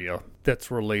area that's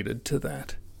related to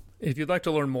that. If you'd like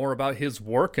to learn more about his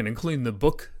work, and including the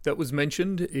book that was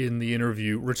mentioned in the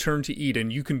interview, Return to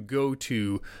Eden, you can go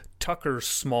to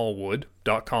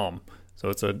tuckersmallwood.com. So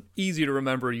it's an easy to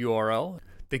remember URL.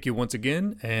 Thank you once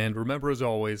again, and remember, as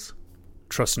always,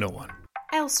 trust no one.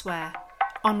 Elsewhere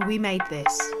on We Made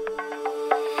This.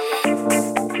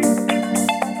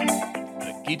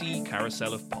 A giddy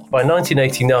carousel of pop. By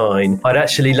 1989, I'd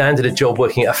actually landed a job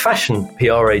working at a fashion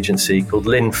PR agency called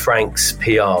Lynn Franks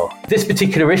PR. This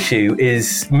particular issue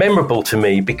is memorable to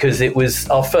me because it was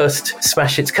our first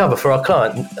smash hits cover for our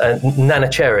client, Nana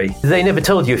Cherry. They never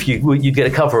told you if you'd get a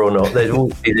cover or not. There'd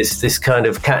always be this kind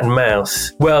of cat and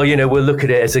mouse. Well, we'll look at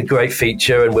it as a great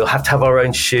feature and we'll have to have our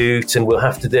own shoot and we'll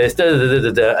have to do this,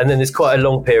 and then there's quite a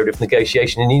long period of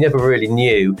negotiation and you never really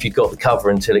knew if you got the cover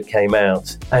until it came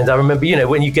out. And I remember,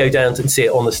 when you go down and see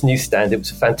it on the newsstand, it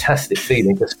was a fantastic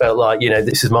feeling. It just felt like,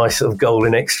 this is my sort of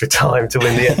golden extra time to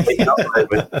win the FA Cup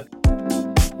moment.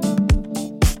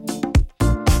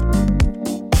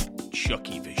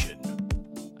 Chucky Vision,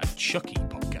 a Chucky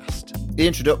podcast. The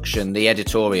introduction, the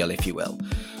editorial, if you will,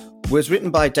 was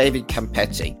written by David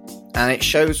Campetti, and it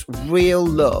shows real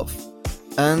love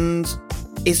and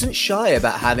isn't shy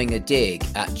about having a dig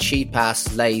at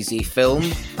cheap-ass, lazy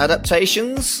film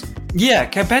adaptations. Yeah,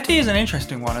 Campetti is an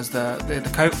interesting one as the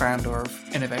co-founder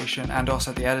of Innovation and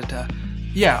also the editor.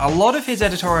 Yeah, a lot of his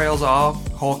editorials are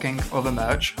hawking other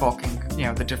merch, hawking,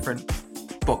 the different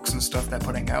books and stuff they're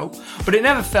putting out, but it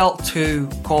never felt too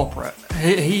corporate.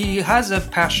 He has a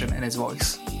passion in his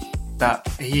voice that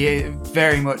he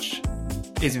very much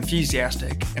is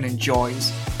enthusiastic and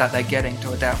enjoys that they're getting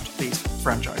to adapt these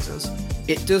franchises.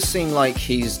 It does seem like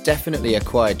he's definitely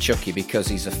acquired Chucky because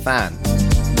he's a fan.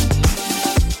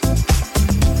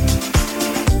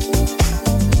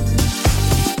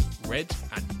 Red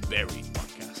and Berry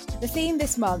podcast. The theme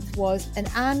this month was an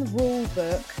Anne Rule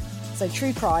book, so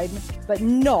true crime, but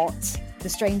not The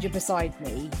Stranger Beside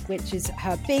Me, which is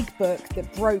her big book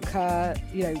that broke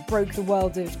the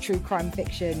world of true crime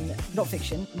fiction,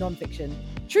 non-fiction.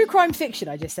 True crime fiction,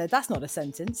 I just said. That's not a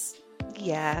sentence.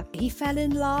 Yeah. He fell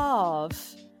in love.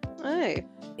 Oh.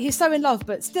 He's so in love,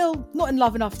 but still not in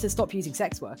love enough to stop using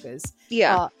sex workers.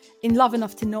 Yeah. But in love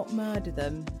enough to not murder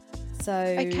them. So...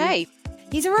 Okay.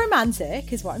 He's a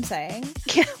romantic, is what I'm saying.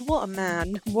 Yeah, what a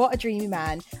man. What a dreamy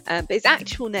man. But his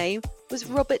actual name was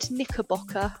Robert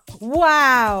Knickerbocker.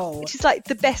 Wow. Which is like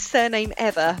the best surname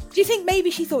ever. Do you think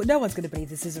maybe she thought no one's going to believe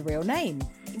this is a real name?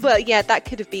 Well, yeah, that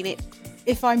could have been it.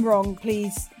 If I'm wrong,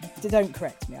 please don't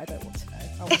correct me. I don't want to know.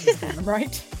 I want to know I'm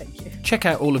right. Thank you. Check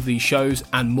out all of these shows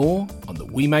and more on the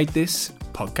We Made This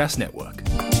podcast network.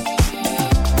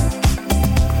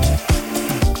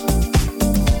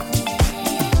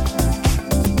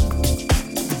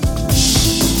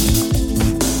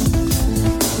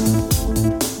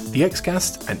 The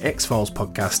Xcast and X-Files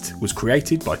podcast was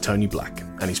created by Tony Black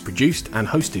and is produced and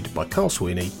hosted by Carl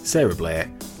Sweeney, Sarah Blair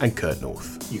and Kurt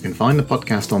North. You can find the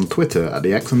podcast on Twitter at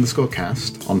the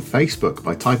X_cast, on Facebook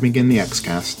by typing in the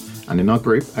Xcast, and in our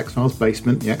group, X-Files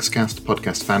Basement, the Xcast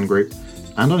podcast fan group,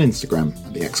 and on Instagram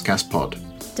at the Xcast pod.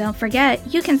 Don't forget,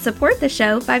 you can support the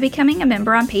show by becoming a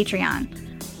member on Patreon.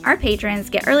 Our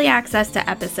patrons get early access to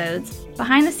episodes,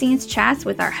 behind-the-scenes chats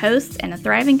with our hosts and a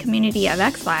thriving community of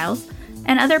X-Files,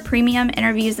 and other premium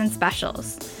interviews and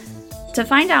specials. To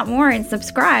find out more and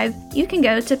subscribe, you can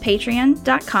go to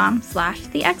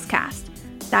patreon.com/thexcast.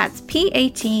 That's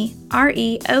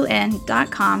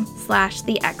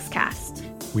patreon.com/thexcast.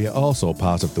 We are also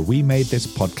part of the We Made This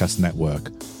podcast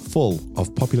network, full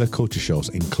of popular culture shows,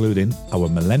 including our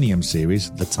Millennium series,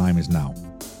 The Time Is Now.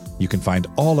 You can find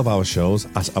all of our shows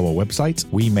at our website,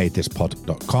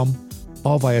 wemadethispod.com,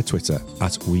 or via Twitter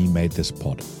at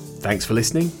wemadethispod. Thanks for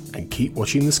listening and keep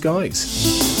watching the skies.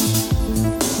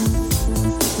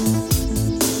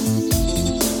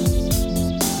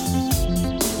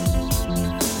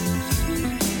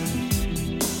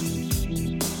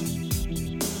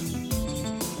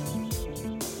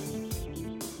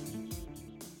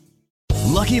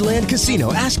 Lucky Land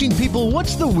Casino, asking people,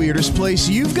 what's the weirdest place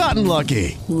you've gotten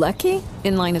lucky? Lucky?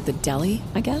 In line at the deli,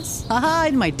 I guess? Aha,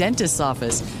 in my dentist's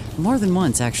office. More than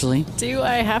once, actually. Do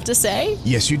I have to say?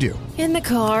 Yes, you do. In the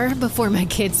car before my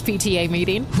kids' PTA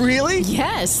meeting. Really?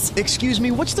 Yes. Excuse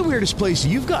me, what's the weirdest place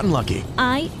you've gotten lucky?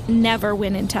 I never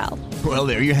win and tell. Well,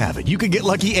 there you have it. You can get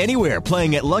lucky anywhere,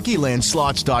 playing at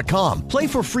LuckyLandSlots.com. Play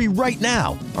for free right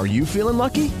now. Are you feeling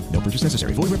lucky? No purchase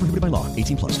necessary. Void where prohibited by law.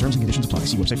 18+. Terms and conditions apply.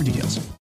 See website for details.